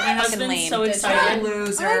 I was like, My that's fucking husband's lame. so Did excited.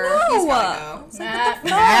 Loser. I know. He's gotta go.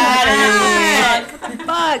 Matt.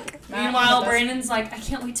 Fuck. Meanwhile, Matt, Brandon's like, I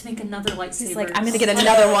can't wait to make another lightsaber. He's like, I'm gonna get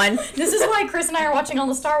another one. This is why Chris and I are watching all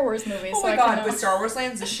the Star Wars movies. Oh so my I god, can but know. Star Wars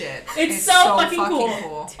Land's the shit. It's so fucking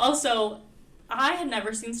cool. Also, I had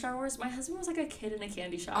never seen Star Wars. My husband was like a kid in a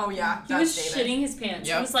candy shop. Oh yeah, He was that's David. shitting his pants.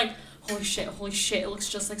 Yep. He was like, holy shit, it looks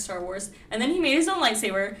just like Star Wars. And then he made his own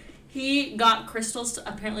lightsaber. He got crystals to,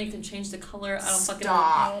 apparently you can change the color. I don't fucking know.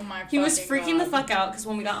 Stop. Oh my He was fucking freaking the God. fuck out because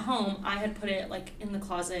when we got home, I had put it like in the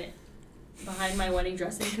closet behind my wedding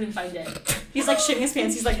dress and he couldn't find it. He's like shitting his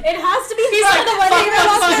pants. He's like, It has to be he's part like, of the wedding.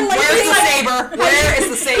 fuck. Where's the saber? Where is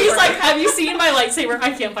the saber? He's like, have you seen my lightsaber?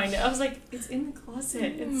 I can't find it. I was like, it's in the closet.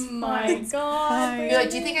 It's My fine. God. You're like,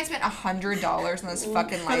 do you think I spent $100 on this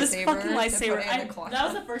fucking For this lightsaber? fucking to put lightsaber. it in the closet? That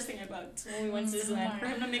was the first thing I bought when we went to Disneyland for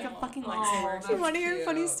him to make a fucking Oh, lightsaber. that's You want to hear a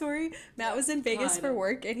funny cute. story? Matt was in Vegas God. for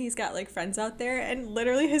work, and he's got like friends out there, and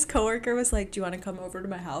literally his coworker was like, "Do you want to come over to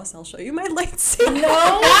my house? I'll show you my lightsaber."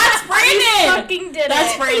 No, That's Brandon! fucking did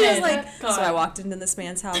That's it. Brandon. He was like, God. so I walked into this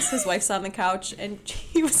man's house. His wife's on the couch, and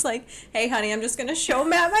he was like, "Hey, honey, I'm just gonna show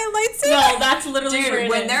Matt my lightsaber." No, that's literally Dude, Brandon.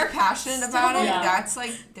 when they're passionate about it, Yeah. that's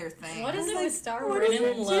like their thing. What is it like, with Star what Wars? is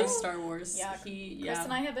Brandon it loves too? Star Wars. Yeah, He, Chris yeah.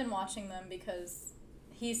 and I have been watching them because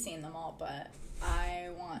he's seen them all, but I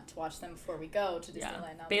want to watch them before we go to Disneyland. Yeah. Now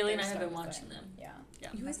that Bailey and their I have Star been Wars watching going. them. Yeah. Yeah.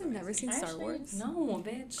 You guys have never seen Star Actually, Wars? No,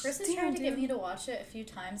 bitch. Chris has Damn, tried to get dude. me to watch it a few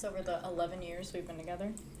times over the 11 years we've been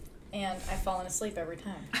together, and I've fallen asleep every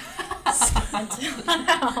time.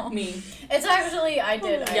 Me. It's actually, I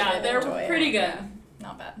did They're enjoy pretty it. good. Yeah,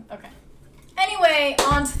 not bad. Okay. Anyway,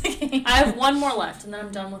 on to the game. I have one more left, and then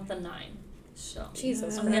I'm done with the 9. So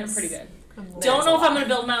Jesus, I'm getting that's- pretty good. There's Don't know a if I'm lot. gonna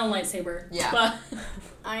build my own lightsaber. Yeah. But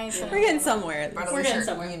I ain't We're getting somewhere. Right on We're the getting shirt,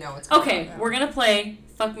 somewhere. You know what's going okay, on. we're gonna play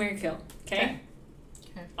Fuck, Marry, Kill. Okay.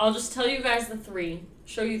 Okay. I'll just tell you guys the 3.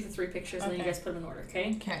 Show you the 3 pictures, and then you Okay. guys put them in order.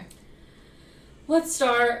 Okay. Okay. Let's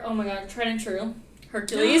start. Oh my God, tried and true.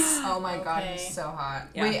 Hercules. Oh my god, Okay. he's so hot.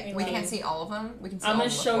 Yeah. Wait, we Okay. can't see all of them? We can see I'm all gonna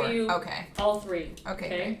of them show before. you- Okay. All 3.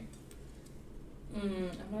 Okay. I'm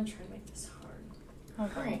gonna try to make this hard.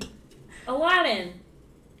 Oh, great. Aladdin.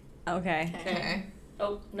 Okay. Okay.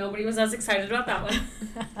 Oh, nobody was as excited about that one.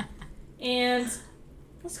 And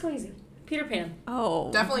let's go easy. Peter Pan.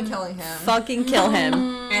 Oh. Definitely killing him. Fucking kill him.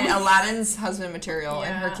 And Aladdin's husband material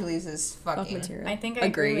and Yeah. Hercules is Fuck fucking. material. I think I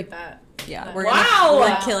agree Agree. with that. Yeah. Wow.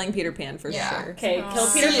 We're killing Peter Pan for Yeah. sure. Okay, kill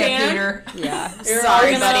See Peter See ya, Pan. Peter. Yeah. You're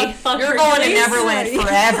Sorry, gonna buddy. fuck You're going to Hercules? Neverland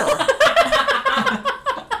forever.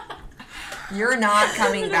 You're not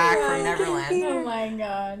coming back from Neverland. Oh my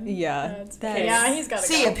god. Yeah. That's That's- okay. Yeah, he's got to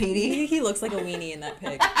See go. ya, Petey. He looks like a weenie in that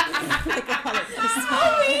pic. Like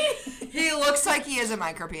 100%. He looks like he is a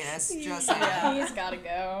micro penis. Just saying. Yeah. He's got to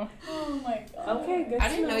go. Oh my god. Okay, good. I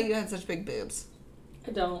to didn't know you had such big boobs.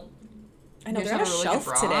 I don't. I know, You they're on a just have a really shelf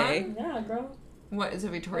good bra today. Yeah, girl. What is it,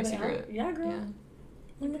 Victoria's Are they Secret? out? Yeah, girl.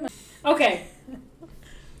 Yeah. Okay.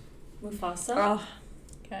 Mufasa. Oh.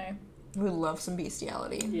 Okay. We love some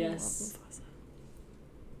bestiality. Yes.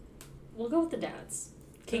 We'll go with the dads.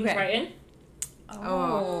 King Okay. Triton.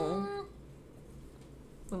 Oh.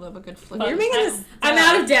 We love a good flick. Fuck, You're making I- this. I'm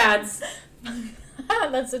out of dads.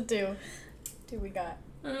 That's a 2. 2 we got.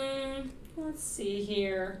 Let's see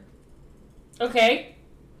here. Okay.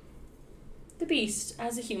 The Beast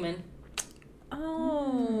as a human.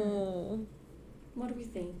 Oh. What do we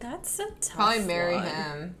think? That's a tough Probably marry one.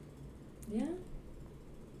 him. Yeah.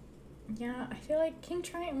 Yeah, I feel like King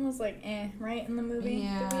Triton was like, right in the movie. Did we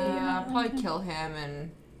Yeah, not probably like him? kill him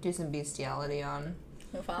and do some bestiality on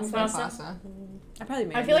Mufasa. Mufasa. Mufasa. I probably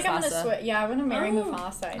marry I feel like Mufasa. I'm gonna switch. Yeah, I'm gonna marry Oh.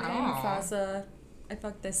 Mufasa. I think. Oh. Mufasa. I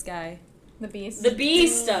fucked this guy. The Beast. The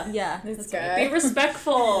Beast. Yeah. This that's guy. Be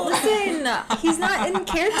respectful. Listen, he's not in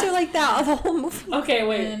character like that of the whole movie. Okay,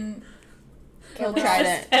 wait. And Kill Beast.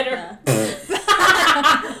 Trident. Better.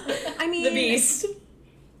 I mean, The Beast.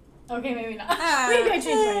 Okay, maybe not. Ah. Maybe I changed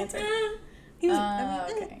my answer. He was, I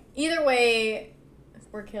mean, Okay. Either way,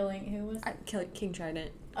 we're killing. Who was? I kill King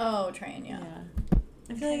Trident. Oh, Train. Yeah.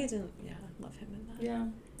 I feel like I didn't. Yeah, love him in that.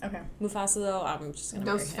 Yeah. Okay. Mufasa though, I'm just gonna.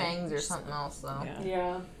 Those marry him. fangs are Just- something else, though. Yeah.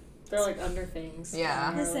 Yeah. They're like under things.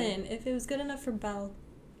 Yeah. Listen, if it was good enough for Belle.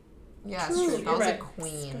 Yeah, it's True, true. you're Belle's right. a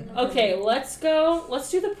queen. Okay, let's go. Let's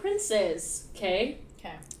do the princes. Okay.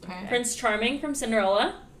 Okay. Okay. Prince Charming from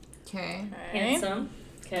Cinderella. Okay. Handsome.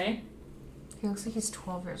 Okay. He looks like he's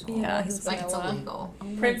 12 years old. Yeah, It's like it's vanilla. illegal.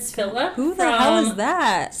 Prince Philip. Who the from hell is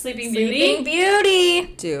that, Sleeping Sleeping Beauty.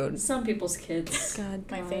 Beauty. dude? Some people's kids. God,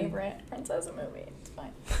 My favorite princess movie. It's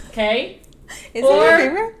fine. Okay. Is Or- it your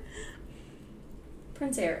favorite?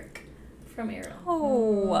 Prince Eric from Ariel.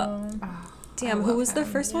 Oh, damn! I Who love was the him.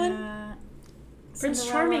 first one? Yeah. Prince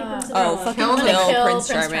Charming from Cinderella. Oh, Cinderella. fucking Kill kill, the- Prince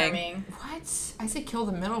Charming. What? I say kill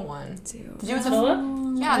the middle one. Dude. Did you with the Philip? yeah,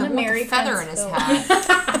 I'm the gonna one with marry the feather Prince in his Philip. hat.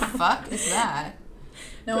 What the fuck is that?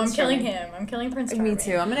 No, Prince I'm killing Charming. him. I'm killing Prince Charming. Me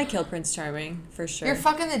too. I'm gonna kill Prince Charming for sure. You're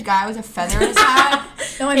fucking the guy with a feather in his hat?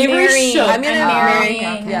 No, I'm Avery marrying. shook. I'm gonna marrying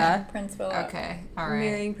marry- yeah. Prince Philip. Okay, I'm alright.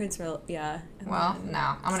 marrying Prince Philip. Yeah. And Well, then- no.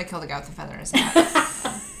 I'm gonna kill the guy with the feather in his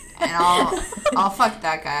hat. And I'll fuck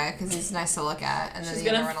that guy because he's nice to look at. And then She's the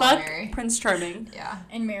other gonna one I'll fuck marry. Prince Charming. Yeah.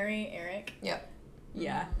 And marry Eric. Yep.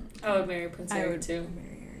 Yeah. I would marry Prince I Eric would too.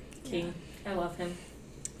 marry Eric. King. I love him.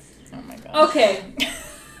 Oh my god. Okay.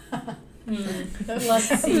 Let's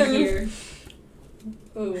see here.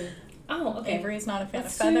 Ooh. Oh, okay. Avery's not a fan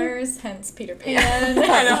Let's of do- feathers, hence Peter Pan.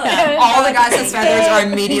 I know. All the guys with feathers are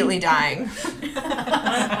immediately dying. I'm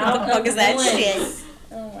out Fuck of is that villains. shit?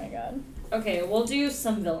 Oh my god. Okay, we'll do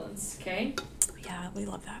some villains, okay? Yeah, we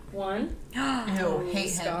love that. One, Ew, hate him.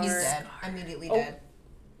 Scar. He's dead. Immediately Oh. dead.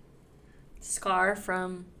 Scar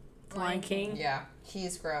from Lion King. Yeah.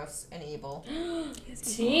 He's gross and evil.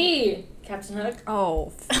 T. Captain Hook. Oh,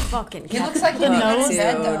 fucking. He looks like The he'd be nose in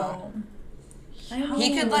bed, dude. though. I know.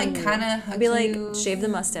 He could, like, kind of hug I'd be like, you. shave the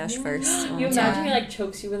mustache first. You Yeah. imagine he like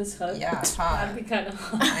chokes you with his hook? Yeah, it's hot. That'd be kind of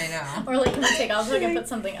hot. I know. Or like can we take off so I can put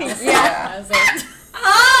something else Yeah. as it.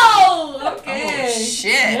 Oh, okay. Oh,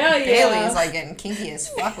 shit. Yeah, yeah. Bailey's, like, getting kinky as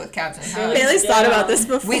fuck with Captain Hook. Bailey's thought about this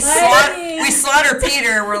before. We slaughter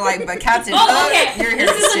Peter. We're like, but Captain Oh, Hook, okay. you're here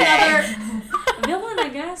This to is stay. another villain, I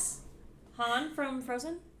guess. Han from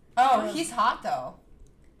Frozen. Oh, he's hot though.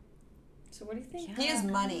 So what do you think? He has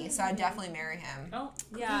money, so I'd definitely marry him. Oh,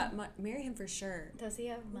 Yeah, marry him for sure. Does he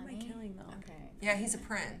have Who am I money? killing though? Okay. Yeah, he's a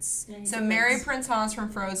prince. Yeah, he's So a marry prince. Prince Hans from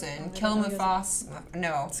Frozen. Oh, Kill I didn't know Mufasa.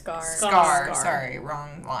 No. Scar. Scar. Scar. Sorry,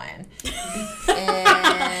 wrong line.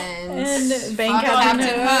 and And Bank fuck Captain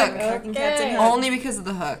Captain Hook. Hook. Fucking Captain Hook. Only because of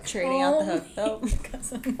the hook. Trading out the hook though.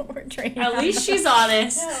 Because of what we're trading. at least she's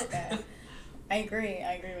honest. Yeah, okay. I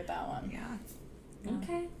agree with that one. Yeah.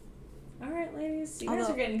 Okay. All right, ladies. You guys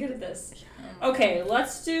Although- are getting good at this. Okay,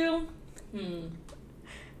 let's do.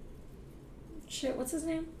 Shit, what's his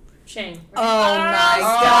name? Shane. Oh my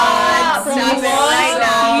God. From Stop it right Mulan.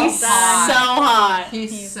 now. He's so hot.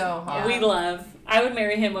 He's so hot. We love. I would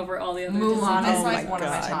marry him over all the other Mulan Disney is Oh like my one of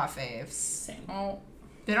my God. top faves. Same. Oh,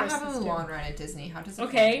 They don't have a Christmas Mulan ride at Disney. How does it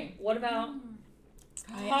Okay, what about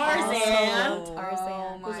Tarzan? Oh.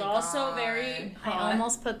 Tarzan. my Who's also God. very I hot.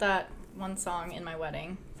 almost put that one song in my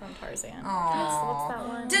wedding from Tarzan. Aww. What's that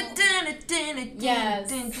one?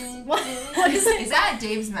 Yes. Yes. What is it? Is that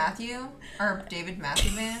Dave's Matthew? Or David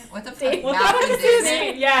Matthew Band? What the fuck? Dave- What the Matthew fuck is his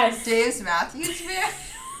David? name? Yes. Dave's Matthews Band?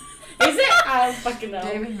 Is it? I don't fucking know.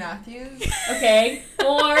 David Matthews? Okay.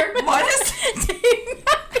 Or What is Dave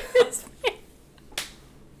Matthews Band.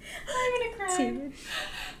 I'm gonna cry.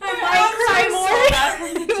 I might cry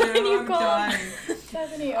more when you I'm call dying.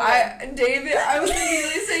 Stephanie. Okay. David, I was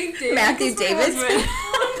immediately saying David. Matthew because my David's husband-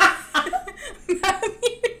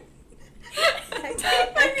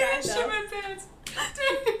 I I shit my pants.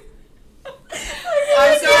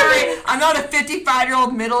 I'm sorry. I'm not a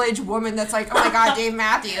 55-year-old middle-aged woman that's like, oh my god, Dave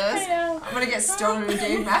Matthews. know. I'm gonna get stoned at a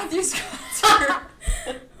Dave Matthews concert.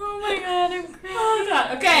 Oh my god, I'm crying. Oh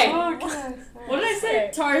god. Okay. Okay. What did I say?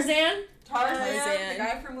 Okay. Tarzan Tarzan, the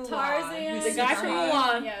guy from Mulan. Tarzan. who's The guy super from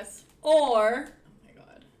hot. Mulan. Yes. or Oh my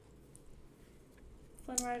god.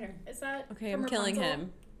 Flynn Rider Is that Okay, from I'm killing Rapunzel?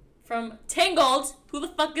 him. from Tangled. Who the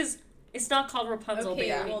fuck is? It's not called Rapunzel, Okay,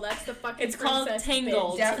 baby. well that's the fucking It's called princess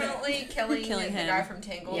Tangled. bitch. Definitely killing Killing the him. guy from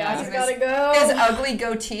Tangled. Yeah, His- he's gotta go. His ugly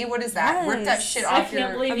goatee. What is that? Rip that Yes. shit I off can't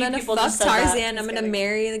your. believe I'm you gonna people fuck just said that. Tarzan. I'm gonna kidding.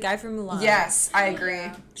 marry the guy from Mulan. Yes, I agree.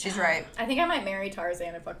 She's right. I think I might marry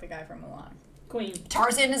Tarzan and fuck the guy from Mulan. Queen.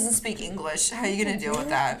 Tarzan doesn't speak English. How are you gonna deal with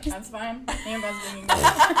that? That's fine. Me and Buzz being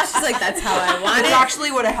She's like, that's how I want That's it.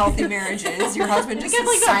 actually what a healthy marriage is. Your husband just have, is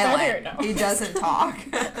like, a silent. brother, no. He doesn't talk.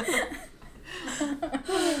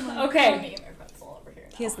 Okay.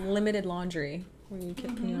 He has limited laundry. When you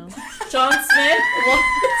can, you know. John Smith.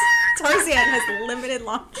 Tarzan has limited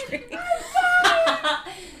laundry.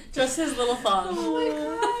 Just his little thong.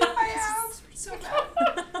 My abs are so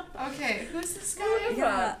bad. Okay, who's this guy?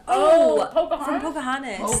 Yeah. Oh, From Pocahontas.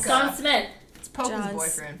 Pocahontas. Polka. John Smith. It's Poke's John's-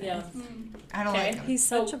 boyfriend. Yeah. I don't Okay. like him. He's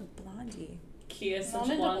such So- a blondie. Kia is Not such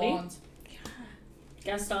a into blondie. blondes.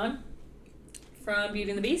 Gaston from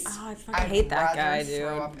Beauty and the Beast. Oh, I fucking I'd hate that rather guy,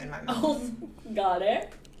 throw dude. up in my mouth. Oh, got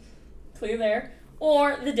it. Clear there.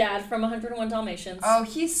 Or the dad from 101 Dalmatians. Oh,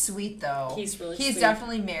 he's sweet though. He's really He's sweet.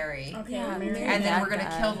 definitely Mary. Okay, Yeah, I'm married. marry And then that we're gonna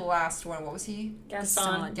guy. kill the last one. What was he?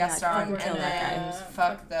 Gaston. Gaston. fucking And kill that then guy.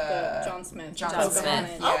 fuck the John Smith. John Pocahontas.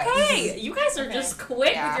 Smith. Yeah. Okay, you guys are Okay. just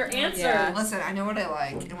quick Yeah. with your answers. Yeah. Listen, I know what I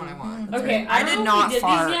like and what I want. Okay, I I don't did know if not we did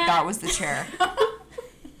fart. these yet. That was the chair.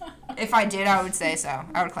 If I did, I would say so.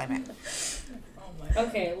 I would claim it. Oh my god.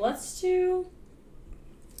 Okay, let's do.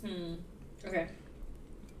 Okay.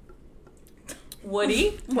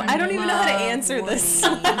 Woody. I don't even know how to answer this.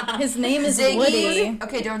 His name is Ziggy. Woody.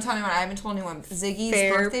 Okay, don't tell anyone. I haven't told anyone. Ziggy's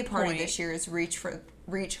Fair birthday party point. this year is reach for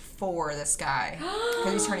this guy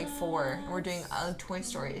because he's turning 4, and we're doing a Toy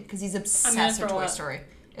Story because he's obsessed with throw Toy up. Story.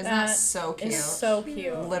 Isn't that so cute? It's so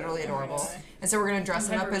cute. Literally adorable. Oh my God. And so we're gonna dress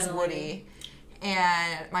him up as Hyperventilating. Woody,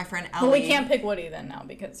 and my friend Ellie. But we can't pick Woody then now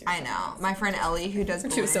because you're I know. My friend Ellie, who does too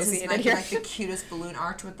balloons, is associated making here. like the cutest balloon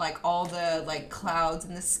arch with like all the like clouds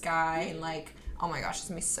in the sky and like, oh my gosh, it's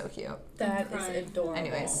gonna be so cute. That is crying. adorable.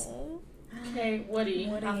 Anyways. Okay, Woody.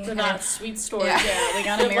 Woody. After that sweet story. Yeah. Yeah, we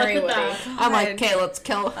gotta Good luck marry with Woody. that. I'm like, okay, let's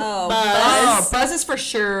kill. Oh, Oh, Buzz is for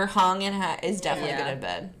sure hung and is definitely Yeah. good in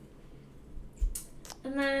bed.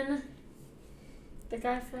 And then the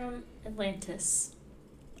guy from Atlantis.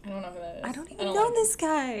 I don't know who that is. I don't even know like this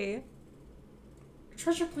guy.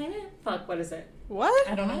 Treasure Planet? Fuck, what is it? What?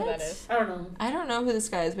 I don't know who that is. I don't know. I don't know who this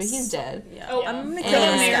guy is, but he's dead. Yeah. Oh, I'm gonna And kill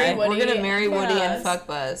this marry guy. Woody We're gonna marry and Woody and Buzz. fuck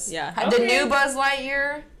Buzz. Yeah. The Okay. new Buzz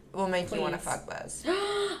Lightyear will make you want to Please. fuck Buzz.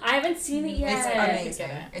 I haven't seen it yet. It's amazing.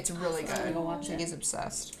 Get it. It's really I'm gonna good. go watch it. He's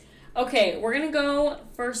obsessed. Okay, we're gonna go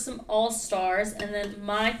for some all stars and then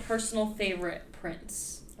my personal favorite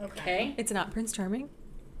prince. Okay? It's not Prince Charming.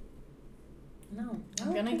 No.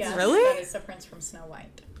 I'm gonna guess Really? that it's the prince from Snow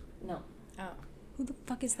White. No. Oh. Who the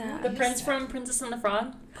fuck is that? The prince from Princess and the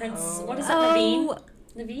Frog. What is it? Oh.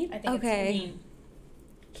 Naveen? I think Okay. Naveen.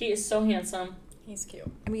 He is so handsome. He's cute.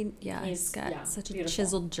 I mean, yeah, he's He's- got yeah, such a beautiful.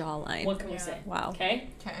 chiseled jawline. What can we Yeah. say? Wow. Okay.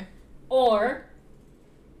 Okay. Or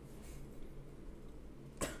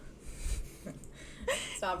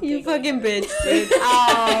Stop. You giggling. fucking bitch, dude.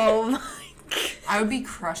 Oh. I would be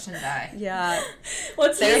crushed and die. Yeah.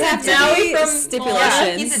 what's There his have to Maui be from stipulations.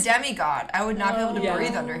 Yeah, he's a demigod. I would not be able to Yeah.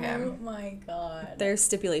 breathe under him. Oh my god. There's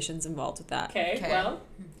stipulations involved with that. Okay, Okay. well,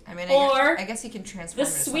 I mean, Or I guess he can transform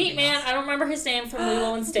the into sweet something man. else. I don't remember his name from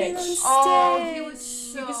Lilo and Stitch. Oh, he was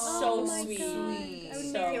so, He was so sweet. sweet. So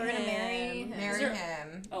So we're gonna marry him. Marry Is there-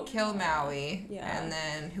 him, Oh. kill Maui, Yeah. and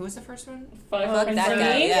then who was the first one? Fuck that guy,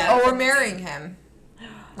 Naveen. yeah. Oh, we're marrying him,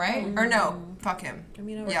 right? Or no, fuck him. I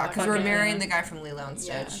mean, Yeah, because we're fucking- marrying the guy from Lilo and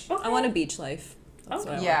Yeah. Stitch. Okay. I want a beach life. That's what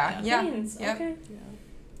I want, Yeah, yeah. Beans. Yep. Okay. Yeah. Oh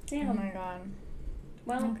Damn. my god.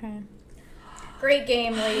 Well, Okay. Great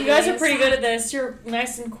game, ladies. you guys are pretty good at this. You're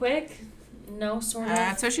nice and quick. No sort of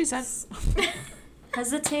That's what she said.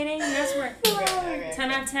 hesitating. You guys were Okay.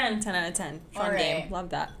 10 out of 10. 10 out of 10. Fun All game. right. Love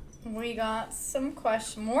that. We got some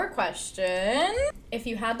more questions. If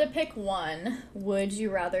you had to pick one, would you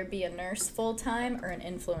rather be a nurse full time or an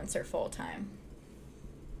influencer full time?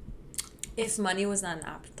 If money was not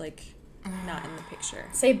not in the picture.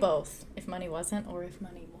 Say both. If money wasn't, or if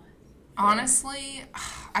money was. Honestly,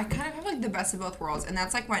 I kind of have like the best of both worlds, and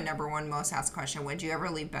that's like my number one most asked question: would you ever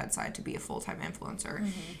leave bedside to be a full-time influencer?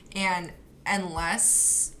 And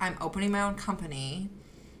unless I'm opening my own company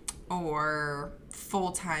or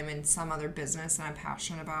full-time in some other business that I'm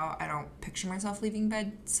passionate about, I don't picture myself leaving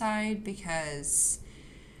bedside because,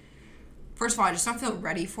 first of all, I just don't feel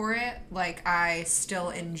ready for it. Like, I still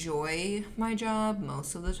enjoy my job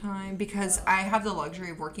most of the time because I have the luxury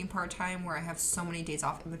of working part-time where I have so many days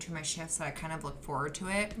off in between my shifts that I kind of look forward to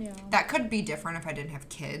it. Yeah. That could be different if I didn't have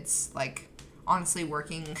kids. Like, honestly,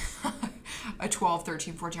 working a 12,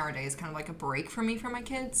 13, 14-hour day is kind of like a break for me from my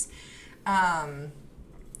kids.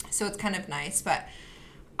 So it's kind of nice, but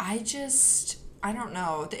I don't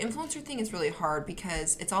know. The influencer thing is really hard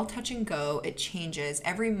because it's all touch and go. It changes.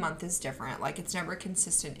 Every month is different. Like, it's never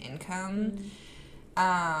consistent income.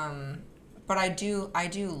 But I do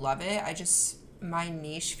love it. My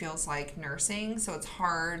niche feels like nursing, so it's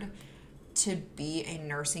hard to be a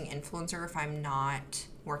nursing influencer if I'm not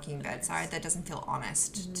working bedside. That doesn't feel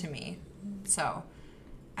honest to me. So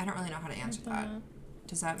I don't really know how to answer that.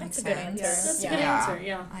 Does that make That's a sense? good answer. That's a Yeah. good Yeah. answer,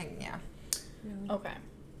 yeah. Yeah. Okay.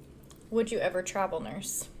 Would you ever travel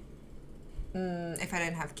nurse? If I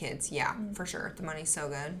didn't have kids, yeah, for sure. The money's so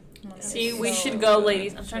good. See, we should go,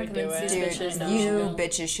 ladies. I'm trying to Should do convince it. these Dude, bitches that we you should go.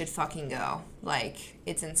 bitches should fucking go. Like,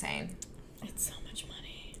 it's insane. It's so much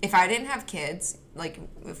money. If I didn't have kids, like,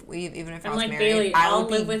 even if I I'm was like, married, Bailey, I I'll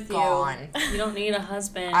would live be with gone. you. You don't need a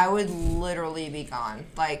husband. I would literally be gone.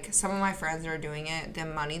 Like, some of my friends that are doing it, the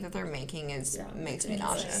money that they're making makes me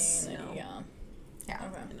nauseous. Insane. No. Yeah. Yeah.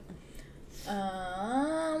 Okay.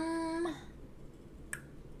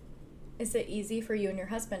 Is it easy for you and your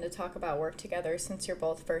husband to talk about work together since you're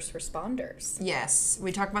both first responders? Yes,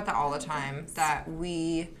 we talk about that all the time, that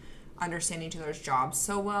we understand each other's jobs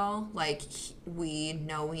so well. Like, we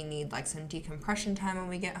know we need, like, some decompression time when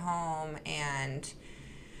we get home, and,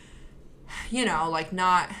 you know, like,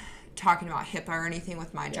 not talking about HIPAA or anything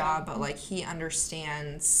with my job, but, like, he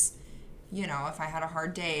understands, you know, if I had a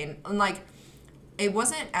hard day, and like, it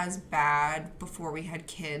wasn't as bad before we had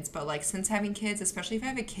kids, but, like, since having kids, especially if I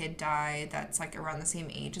have a kid die that's, like, around the same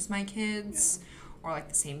age as my kids, or, like,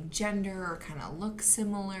 the same gender, or kind of look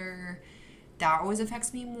similar, that always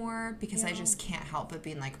affects me more, because I just can't help but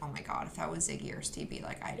being like, oh my god, if that was Ziggy or Stevie,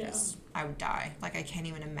 like, I would die. Like, I can't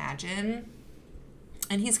even imagine.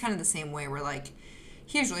 And he's kind of the same way, where, like,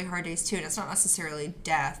 he has really hard days, too, and it's not necessarily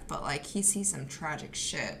death, but, like, he sees some tragic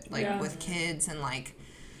shit, like, with kids, and, like,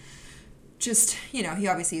 just, you know, he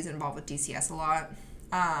obviously is involved with DCS a lot.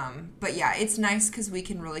 But yeah, it's nice because we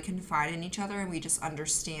can really confide in each other, and we just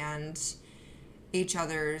understand each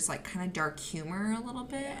other's, like, kind of dark humor a little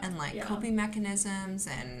bit, and, like, coping mechanisms,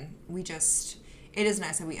 and it is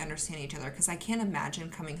nice that we understand each other, because I can't imagine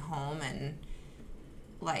coming home and,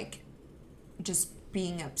 like, just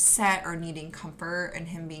being upset or needing comfort, and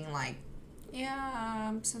him being like, yeah,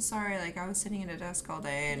 I'm so sorry, like, I was sitting at a desk all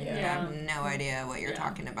day and I have no idea what you're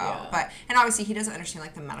talking about. But, and obviously he doesn't understand,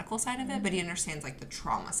 like, the medical side of it, but he understands, like, the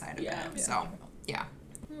trauma side of it. So, yeah.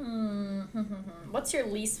 What's your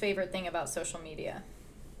least favorite thing about social media?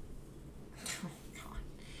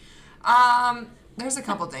 There's a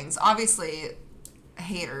couple things. Obviously,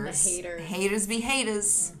 haters. The haters. Haters be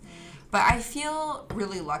haters. But I feel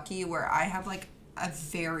really lucky where I have, like, a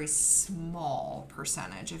very small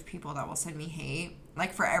percentage of people that will send me hate.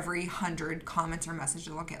 Like for every 100 comments or messages,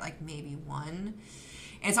 I'll get like maybe one.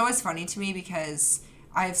 And it's always funny to me because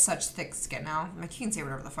I have such thick skin now. Like, you can say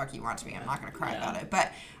whatever the fuck you want to me. I'm not going to cry about it.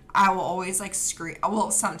 But I will always, like,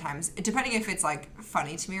 well, sometimes, depending if it's, like,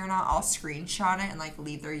 funny to me or not, I'll screenshot it and, like,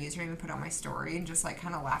 leave their username and put it on my story and just, like,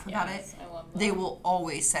 kind of laugh about it. I love that. They will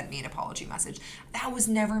always send me an apology message. That was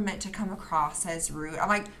never meant to come across as rude. I'm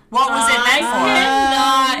like, what was it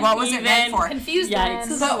meant for? What was it meant for? Confused Yikes.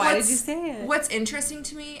 then. So why did you say it? What's interesting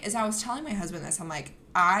to me is I was telling my husband this. I'm like,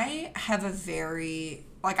 I have a very,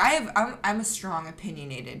 like, I'm a strong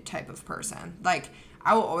opinionated type of person. Like,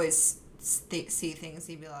 I will always see things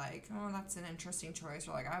and be like, oh, that's an interesting choice,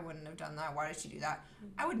 or like, I wouldn't have done that. Why did you do that?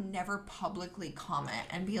 I would never publicly comment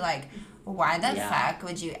and be like, why the fuck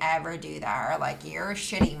would you ever do that? Or like, you're a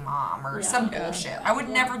shitty mom or some bullshit. I would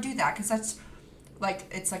never do that because that's like,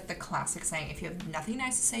 it's like the classic saying, if you have nothing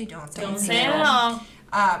nice to say, don't say it at all.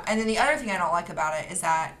 And then the other thing I don't like about it is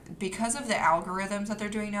that because of the algorithms that they're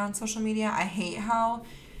doing now on social media, I hate how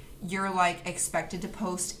you're like expected to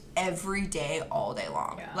post every day, all day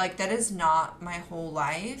long. Yeah. Like, that is not my whole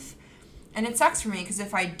life. And it sucks for me because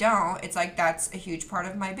if I don't, it's like that's a huge part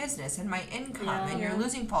of my business and my income, and you're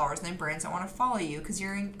losing followers, and then brands don't want to follow you because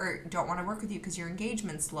or don't want to work with you because your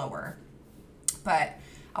engagement's lower. But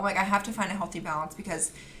I'm like, I have to find a healthy balance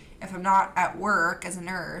because if I'm not at work as a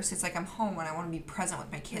nurse, it's like I'm home and I want to be present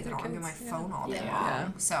with my kids. I don't want to be on my phone all day long. Yeah.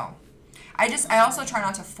 So I also try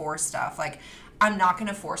not to force stuff. Like, I'm not going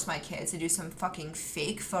to force my kids to do some fucking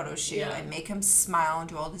fake photo shoot and make them smile and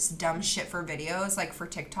do all this dumb shit for videos, like for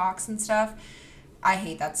TikToks and stuff. I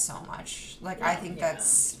hate that so much. Like, I think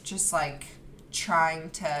that's just like trying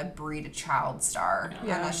to breed a child star, and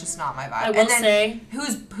that's just not my vibe. I will say,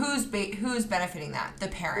 who's benefiting that? The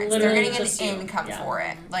parents. Literally They're getting just an you. income for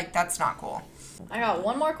it. Like, that's not cool. I got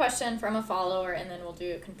one more question from a follower, and then we'll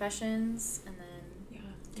do confessions, and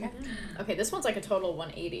then okay, this one's like a total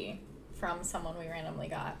 180 from someone we randomly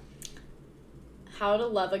got. How to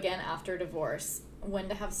love again after divorce. When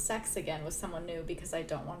to have sex again with someone new because I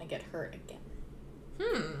don't want to get hurt again.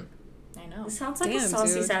 I know. It sounds like Damn, a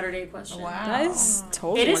saucy dude. Saturday question. Wow. That is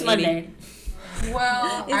totally It is 180. Monday.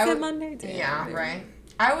 Well, Is it Monday? Damn, Yeah, dude. right.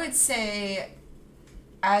 I would say,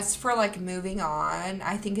 as for like moving on,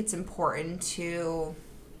 I think it's important to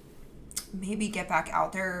maybe get back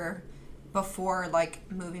out there before like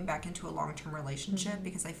moving back into a long-term relationship,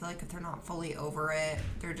 because I feel like if they're not fully over it,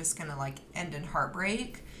 they're just gonna like end in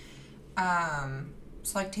heartbreak.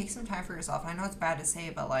 So like, take some time for yourself. I know it's bad to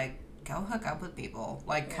say, but like, go hook up with people.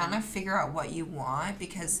 Like, kind of figure out what you want,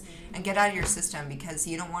 because and get out of your system, because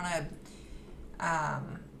you don't want to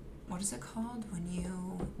what is it called when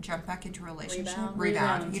you jump back into a relationship?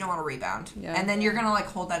 Rebound. You don't want to rebound. Yeah. And then you're gonna like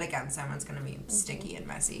hold that against them. It's gonna be sticky and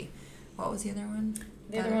messy. What was the other one?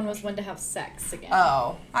 The other one was when to have sex again.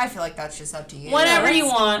 Oh, I feel like that's just up to you. Whatever you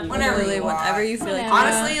want. Whenever Literally, you want. whenever you feel like.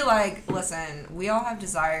 Honestly, like, listen, we all have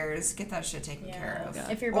desires. Get that shit taken care of.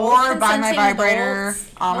 If you're both Or buy my consenting vibrator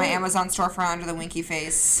adults- on my Amazon storefront under the winky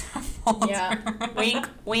face. Yeah. Wink,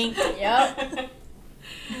 wink. Yep.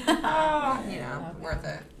 You know, worth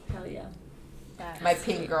it. Hell yeah. My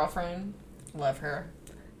pink girlfriend, love her.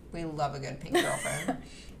 We love a good pink girlfriend.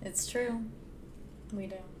 It's true. We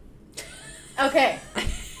do. Okay.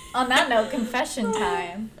 On that note, confession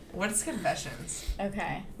time. What is confessions?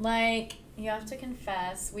 Okay. Like, you have to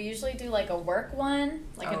confess. We usually do like a work one,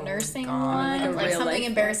 like Oh, a nursing God. one, Like a like real something life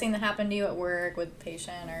embarrassing that happened to you at work with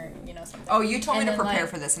patient or, you know, something. Oh, you told me And to then, prepare like,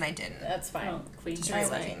 for this, and I didn't. That's fine. Oh, queen. Just I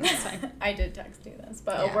realizing. was- That's fine. I did text you this,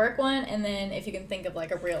 but Yeah. a work one, and then if you can think of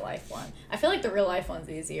like a real life one. I feel like the real life one's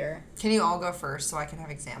easier. Can you all go first so I can have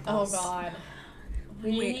Oh examples? God.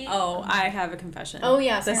 Wait, oh, I have a confession. Oh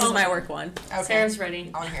yeah. This Sarah. is my work one. Okay. Sarah's ready.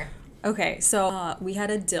 I want to hear. Okay, so we had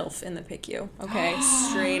a DILF in the PICU. Okay,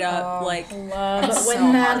 straight up, Oh. like, Love I'm when so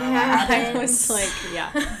that hard on that. I happens. was like,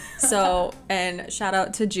 yeah. So, and shout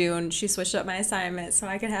out to June. She switched up my assignment so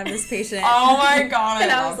I could have this patient. Oh my God,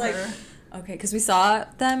 And I love was like, her. Okay, because we saw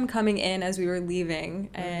them coming in as we were leaving,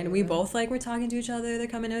 and we both, like, were talking to each other. They're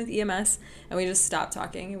coming in with EMS, and we just stopped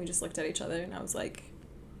talking, and we just looked at each other, and I was like,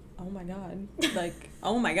 oh my God. Like,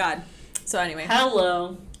 oh my God. So anyway.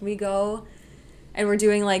 Hello. We go and we're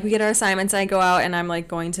doing like, we get our assignments. I go out and I'm like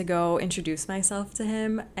going to go introduce myself to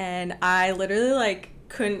him, and I literally like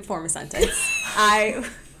couldn't form a sentence. I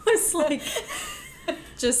was like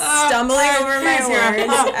just stumbling over my words,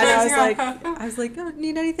 and I was like, oh,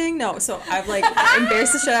 need anything? No. So I've like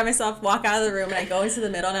embarrassed the shit out of myself, walk out of the room, and I go into the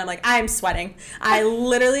middle, and I'm like, I'm sweating. I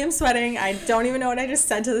literally am sweating. I don't even know what I just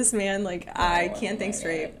said to this man. Like, I can't think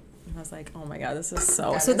straight. And I was like, oh my god, this is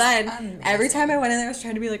so. That So is then amazing. every time I went in there, I was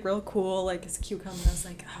trying to be like real cool, like as a cucumber. I was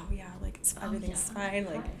like, oh yeah, like everything's fine.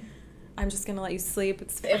 Like I'm just gonna let you sleep.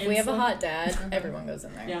 It's fine. If we have a hot dad, everyone goes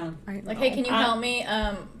in there. Yeah. Like, hey, can you help me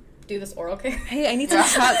do this oral care? Hey, I need some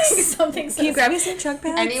chucks. Something. Can you grab me some chuck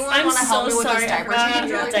pads? Anyone I'm want to help me so with sorry, those I diapers? forgot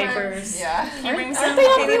Really about quick? diapers. Yeah. Can you bring me Aren't some? they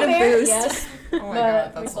all I need a there? boost. Yes. Oh my But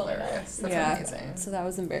god, we that's still need hilarious. That's Yeah. amazing. So that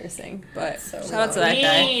was embarrassing, but So shout out to that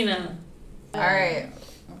guy. Mean. All right,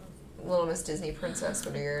 Little Miss Disney Princess,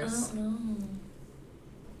 what are I yours? don't know.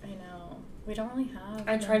 I know. We don't really have.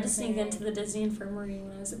 I tried to anything. sneak into the Disney Infirmary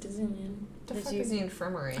when I was at Disneyland. The Did fuck you- is the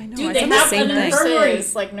infirmary? I know. Dude, I they thought have the same an thing. infirmary.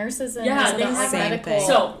 Nurses, like nurses and Yeah, they like have same medical. thing.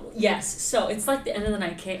 So, yes. So, it's like the end of the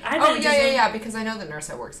night, Kate. I've Oh been yeah, at Disney. yeah, because I know the nurse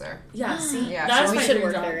that works there. Yeah, see? Yeah, That's so we my should dream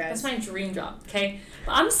work job. there, guys. That's my dream job, okay?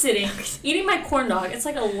 But I'm sitting, eating my corn dog. It's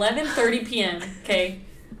like 11:30 p.m., okay?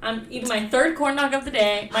 I'm eating my third corn dog of the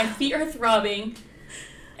day. My feet are throbbing.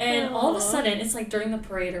 And all of a sudden, it's like during the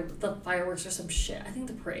parade or the fireworks or some shit. I think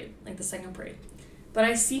the parade, like the second parade. But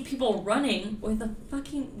I see people running with a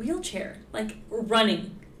fucking wheelchair. Like,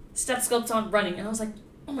 running. Stethoscopes on, running. And I was like,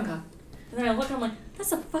 oh my god. And then I look and I'm like,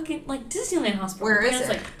 that's a fucking, like, Disneyland hospital. Where is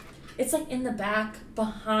And it? It's like in the back,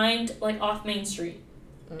 behind, like, off Main Street.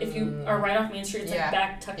 If you are right off Main Street, it's Yeah. like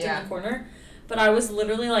back tucked in Yeah. the corner. But I was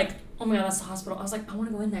literally like, oh my god, that's the hospital. I was like, I want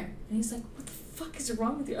to go in there. And he's like, what the fuck is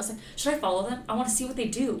wrong with you? I was like, should I follow them? I want to see what they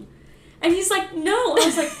do. And he's like, no. I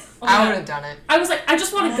was like, oh my I God. would have done it. I was like, I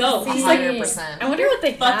just want to go. He's like, 100%. I wonder what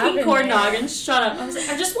they have fucking in corn there. dog and shut up. I was like,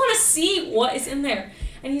 I just want to see what is in there.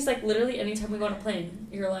 And he's like, literally, anytime we go on a plane,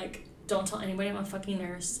 you're like, don't tell anybody I'm a fucking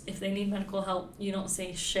nurse. If they need medical help, you don't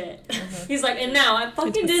say shit. He's like, and now at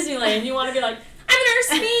fucking Disneyland, you want to be like, I'm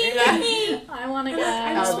a nurse, me. I want to And go.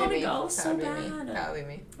 I That just would want be to me. go That so would be bad. me. That would be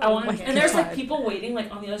me. I want Oh to, my and there's like God. people waiting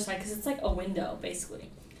like on the other side because it's like a window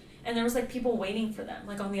basically, and there was like people waiting for them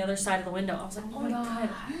like on the other side of the window. I was like, oh my god.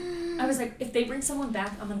 I was like, if they bring someone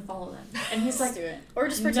back, I'm gonna follow them. And he's Let's like, do it. Or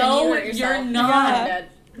just pretend no, you hurt yourself. you're not. I'm dead.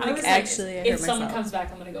 I Like, was actually, I like, if hurt someone myself. comes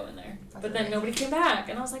back, I'm gonna go in there. That's But then amazing. nobody came back,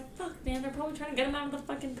 and I was like, fuck, man, they're probably trying to get him out of the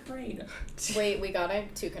fucking parade. Wait, we got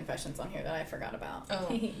 2 confessions on here that I forgot about.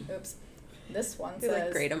 Oh. Oops. This one I feel says,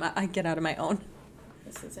 like great. I get out of my own.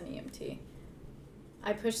 this is an EMT.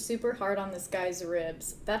 I pushed super hard on this guy's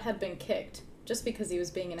ribs. That had been kicked just because he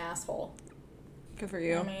was being an asshole. Good for I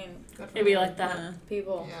you. mean, Good for Maybe you. like that. Yeah.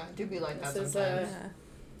 people, Yeah, do be like that This is, sometimes. Yeah.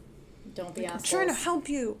 don't be I'm assholes. trying to help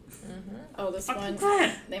you. Oh, this Fucking one,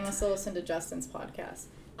 crap. they must have listened to Justin's podcast.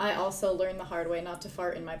 I also learned the hard way not to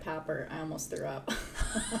fart in my papper. I almost threw up.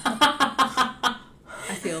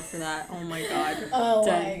 I feel for that. Oh my god. Oh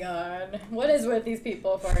Dang. my god. What is with these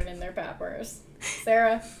people farting in their pappers?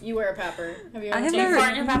 Sarah, you wear a papper. Have you ever I have Do you never, fart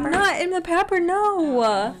in your papper? not in the papper, no.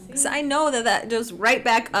 Oh, Because I know that goes right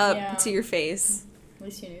back up Yeah. to your face. At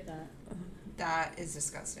least you knew that. That is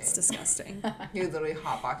disgusting. It's disgusting. You would literally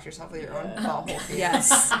hotbox yourself with your own Yeah. butthole feet.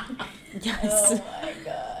 Yes. Yes. Oh my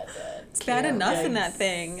god. It's bad Cute. enough in Yikes. that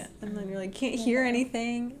thing. And then you're like, can't hear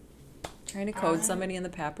anything. Trying to code somebody in the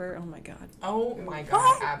papper. Oh my god. Oh my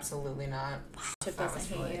god, absolutely not. Chip That doesn't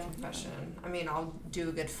was really hate a you. confession. I mean, I'll do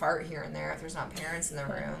a good fart here and there if there's not parents in the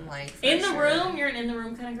room. Like for In the sure. room, you're an in the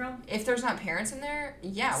room kind of girl. If there's not parents in there,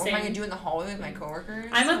 yeah. What am I Same. gonna do in the hallway with my coworkers?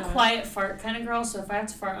 I'm a quiet fart kind of girl, so if I have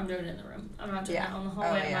to fart, I'm doing it in the room. I'm not doing Yeah. it on the Oh,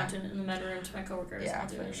 hallway. I'm yeah. not doing it in the med room to my coworkers. Yeah, I'll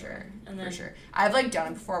do it for in the sure. room. And then For sure. I've like done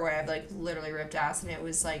it before where I've like literally ripped ass and it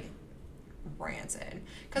was like rancid.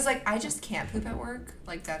 Cause like I just can't poop at work.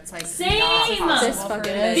 Like that's like Same! not This possible for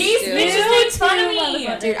fucking me. these Dude. bitches make fun of me.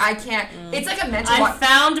 Dude, I can't. It's like a mental. I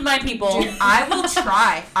found my people. Dude, I will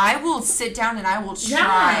try. I will sit down and I will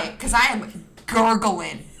try Yeah. because I am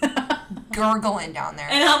gurgling down there.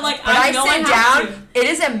 And I'm like, But I I know sit I have down, it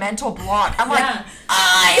is a mental block. I'm like, Yeah.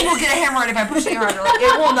 I will get a hammer on if I push the hammer on it. Like,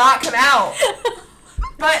 it will not come out.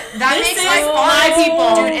 But that This makes is my my farts,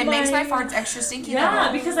 people. dude. It Oh makes my my farts extra stinky. Yeah,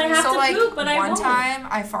 though. because I have so to like poop, but I one won't. time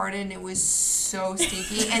I farted and it was so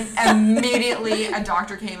stinky, and immediately a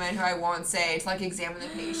doctor came in who I won't say to like examine the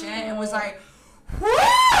patient and was like, "Woo!"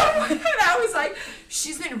 And I was like,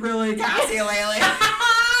 "She's been really gassy lately."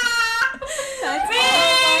 That's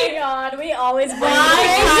oh my god. We always bring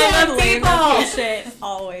My kind of people. Shit.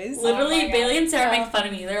 Always. Literally, Oh my Bailey and Sarah God. make fun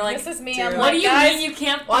of me. They're like, This is me. Dude. I'm what like, do you guys, mean you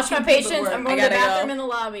can't watch my fucking poop at patients. work? I'm going I to the gotta go. bathroom in the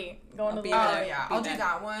lobby. Going to the be Oh lobby. yeah, Be I'll do back.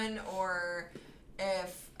 that one. Or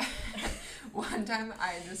if one time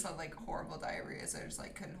I just had like horrible diarrhea, so I just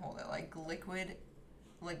like couldn't hold it. Like liquid,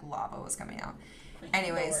 like lava was coming out.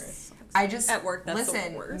 Anyways, I just At work, that's the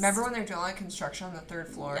listen. worst. Remember when they're doing like construction on the 3rd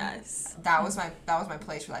floor? Yes. That was my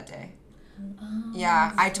place for that day. Oh.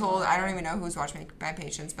 Yeah, I don't even know who was watching my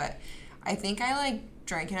patients, but I think I like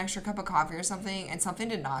drank an extra cup of coffee or something, and something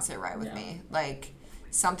did not sit right with me. Like,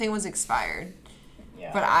 something was expired.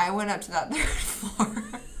 Yeah. But I went up to that third floor.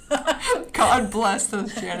 God bless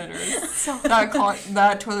those janitors.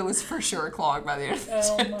 That toilet was for sure clogged by the end of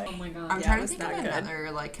the day. Oh my god. I'm Yeah, trying it to was think of not good.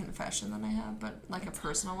 another like confession that I have, but like a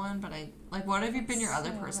personal one. But what have you been your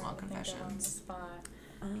other personal confessions?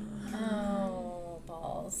 Oh,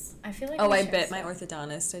 balls. I feel like Oh, we I should bit my start.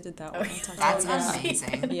 orthodontist. I did that Oh, one. I yeah. talked That's about that.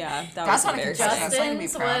 amazing. Yeah, that That's was not a embarrassing. confession. That's something to be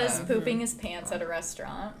Justin's proud was of. pooping his pants at a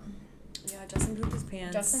restaurant. Yeah, Justin pooped his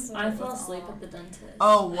pants. Justin's I was fell all- asleep at the dentist.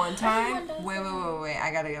 Oh, one time. Everyone does Wait.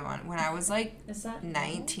 I gotta get one. When I was like Is that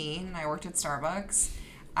 19 and I worked at Starbucks,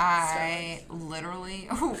 I literally.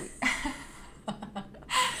 Oh.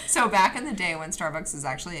 So back in the day when Starbucks was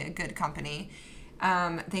actually a good company,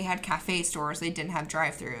 they had cafe stores. They didn't have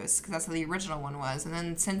drive-thrus because that's how the original one was. And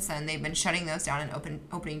then since then, they've been shutting those down and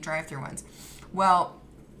opening drive-thru ones. Well,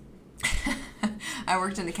 I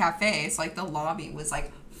worked in a cafe, so like the lobby was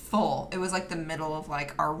like full. It was like the middle of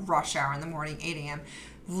like our rush hour in the morning, 8 a.m.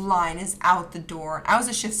 Line is out the door. I was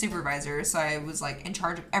a shift supervisor, so I was like in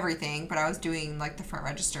charge of everything, but I was doing like the front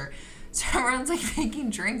register. So everyone's like making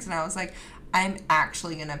drinks, and I was like, I'm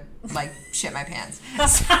actually gonna like shit my pants.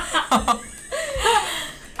 So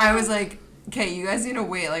I was like, okay, you guys need to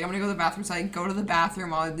wait. Like I'm gonna go to the bathroom. So I go to the bathroom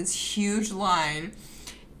while this huge line,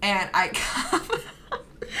 and I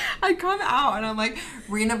come out and I'm like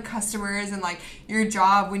reading up customers, and like your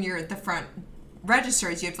job when you're at the front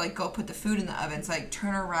registers, you have to like go put the food in the oven. So like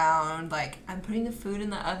turn around, like I'm putting the food in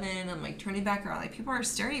the oven, I'm like turning back around, like people are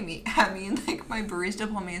staring at me, and like my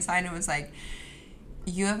barista pulled me aside and was like,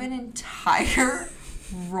 you have an entire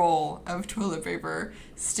roll of toilet paper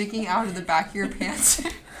sticking out of the back of your pants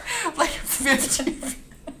like 50 feet.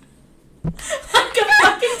 like a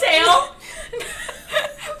fucking tail?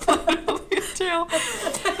 Literally a tail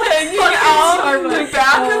hanging out the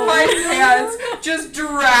back of my pants, just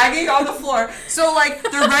dragging on the floor. So like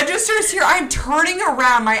the register's here, I'm turning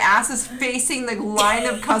around, my ass is facing the line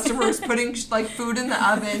of customers putting like food in the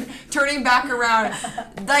oven, turning back around.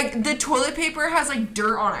 Like the toilet paper has like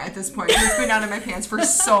dirt on it at this point. It's been out of my pants for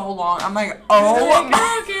so long. I'm like, oh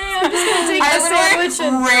my. Okay, I'm just gonna take I the literally sandwich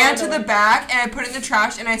and ran throw to it the back and I put it in the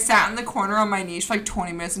trash, and I sat in the corner on my knees for like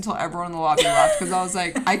 20 minutes until everyone in the lobby left, because I was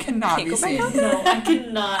like, I cannot Can't be go back seen. out No, I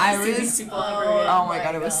could not I see was- these people ever again. Oh my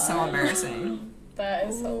god, it was so embarrassing. That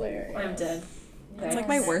is hilarious. I'm dead. It's like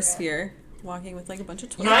my worst fear. Walking with like a bunch of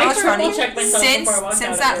You toilet know I what's triple funny? check myself Since before I walk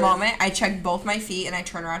out that of moment, I check both my feet and I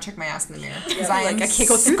turn around and check my ass in the mirror. Because I am Like, I can't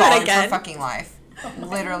go through that scarred again. for fucking life.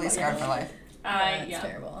 Literally scarred for life. That's yeah,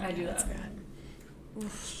 terrible. I do That's that. good. Ooh,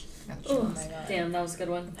 Oh my god. damn, that was a good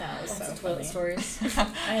one. That was Lots so of toilet funny. stories.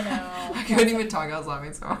 I know. I couldn't even talk, I was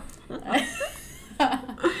laughing so hard.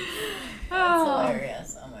 That's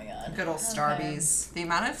hilarious. Oh my god. Good old Starbies. The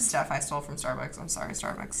amount of stuff I stole from Starbucks, I'm sorry,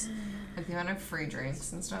 Starbucks. Like the amount of free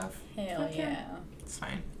drinks and stuff. Hell yeah. It's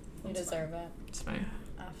fine. You deserve it It's fine.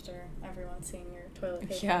 after everyone seeing your toilet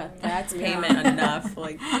paper. Yeah, that's Yeah. payment enough.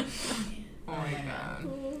 Like, Oh my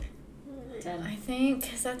god. Dead. I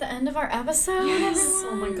think, is that the end of our episode? Yes.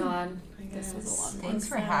 everyone? Oh my god. this was a lot. Thanks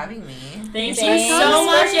for having me. Thank Thanks you so for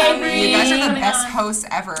much, having Avery. me. You guys are the Coming best on. hosts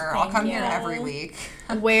ever. I'll Thank come here you. every week.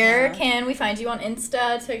 Where Yeah. can we find you on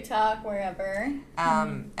Insta, TikTok, wherever?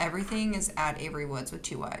 Everything is at Avery Woods with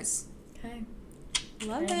 2 Y's. Okay.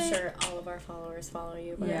 Love I'm it. sure all of our followers follow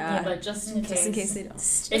you. But Yeah. Yeah, but just in Just in case. case they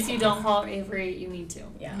don't. If you don't follow Avery, you need to.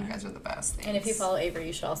 Yeah. You guys are the best. And if you Thanks. follow Avery,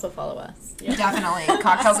 you should also follow us. Definitely.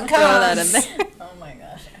 Cocktails and Throw that codes. in there. Oh my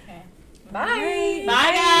gosh. Okay. Bye.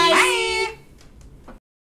 Bye, guys. Bye.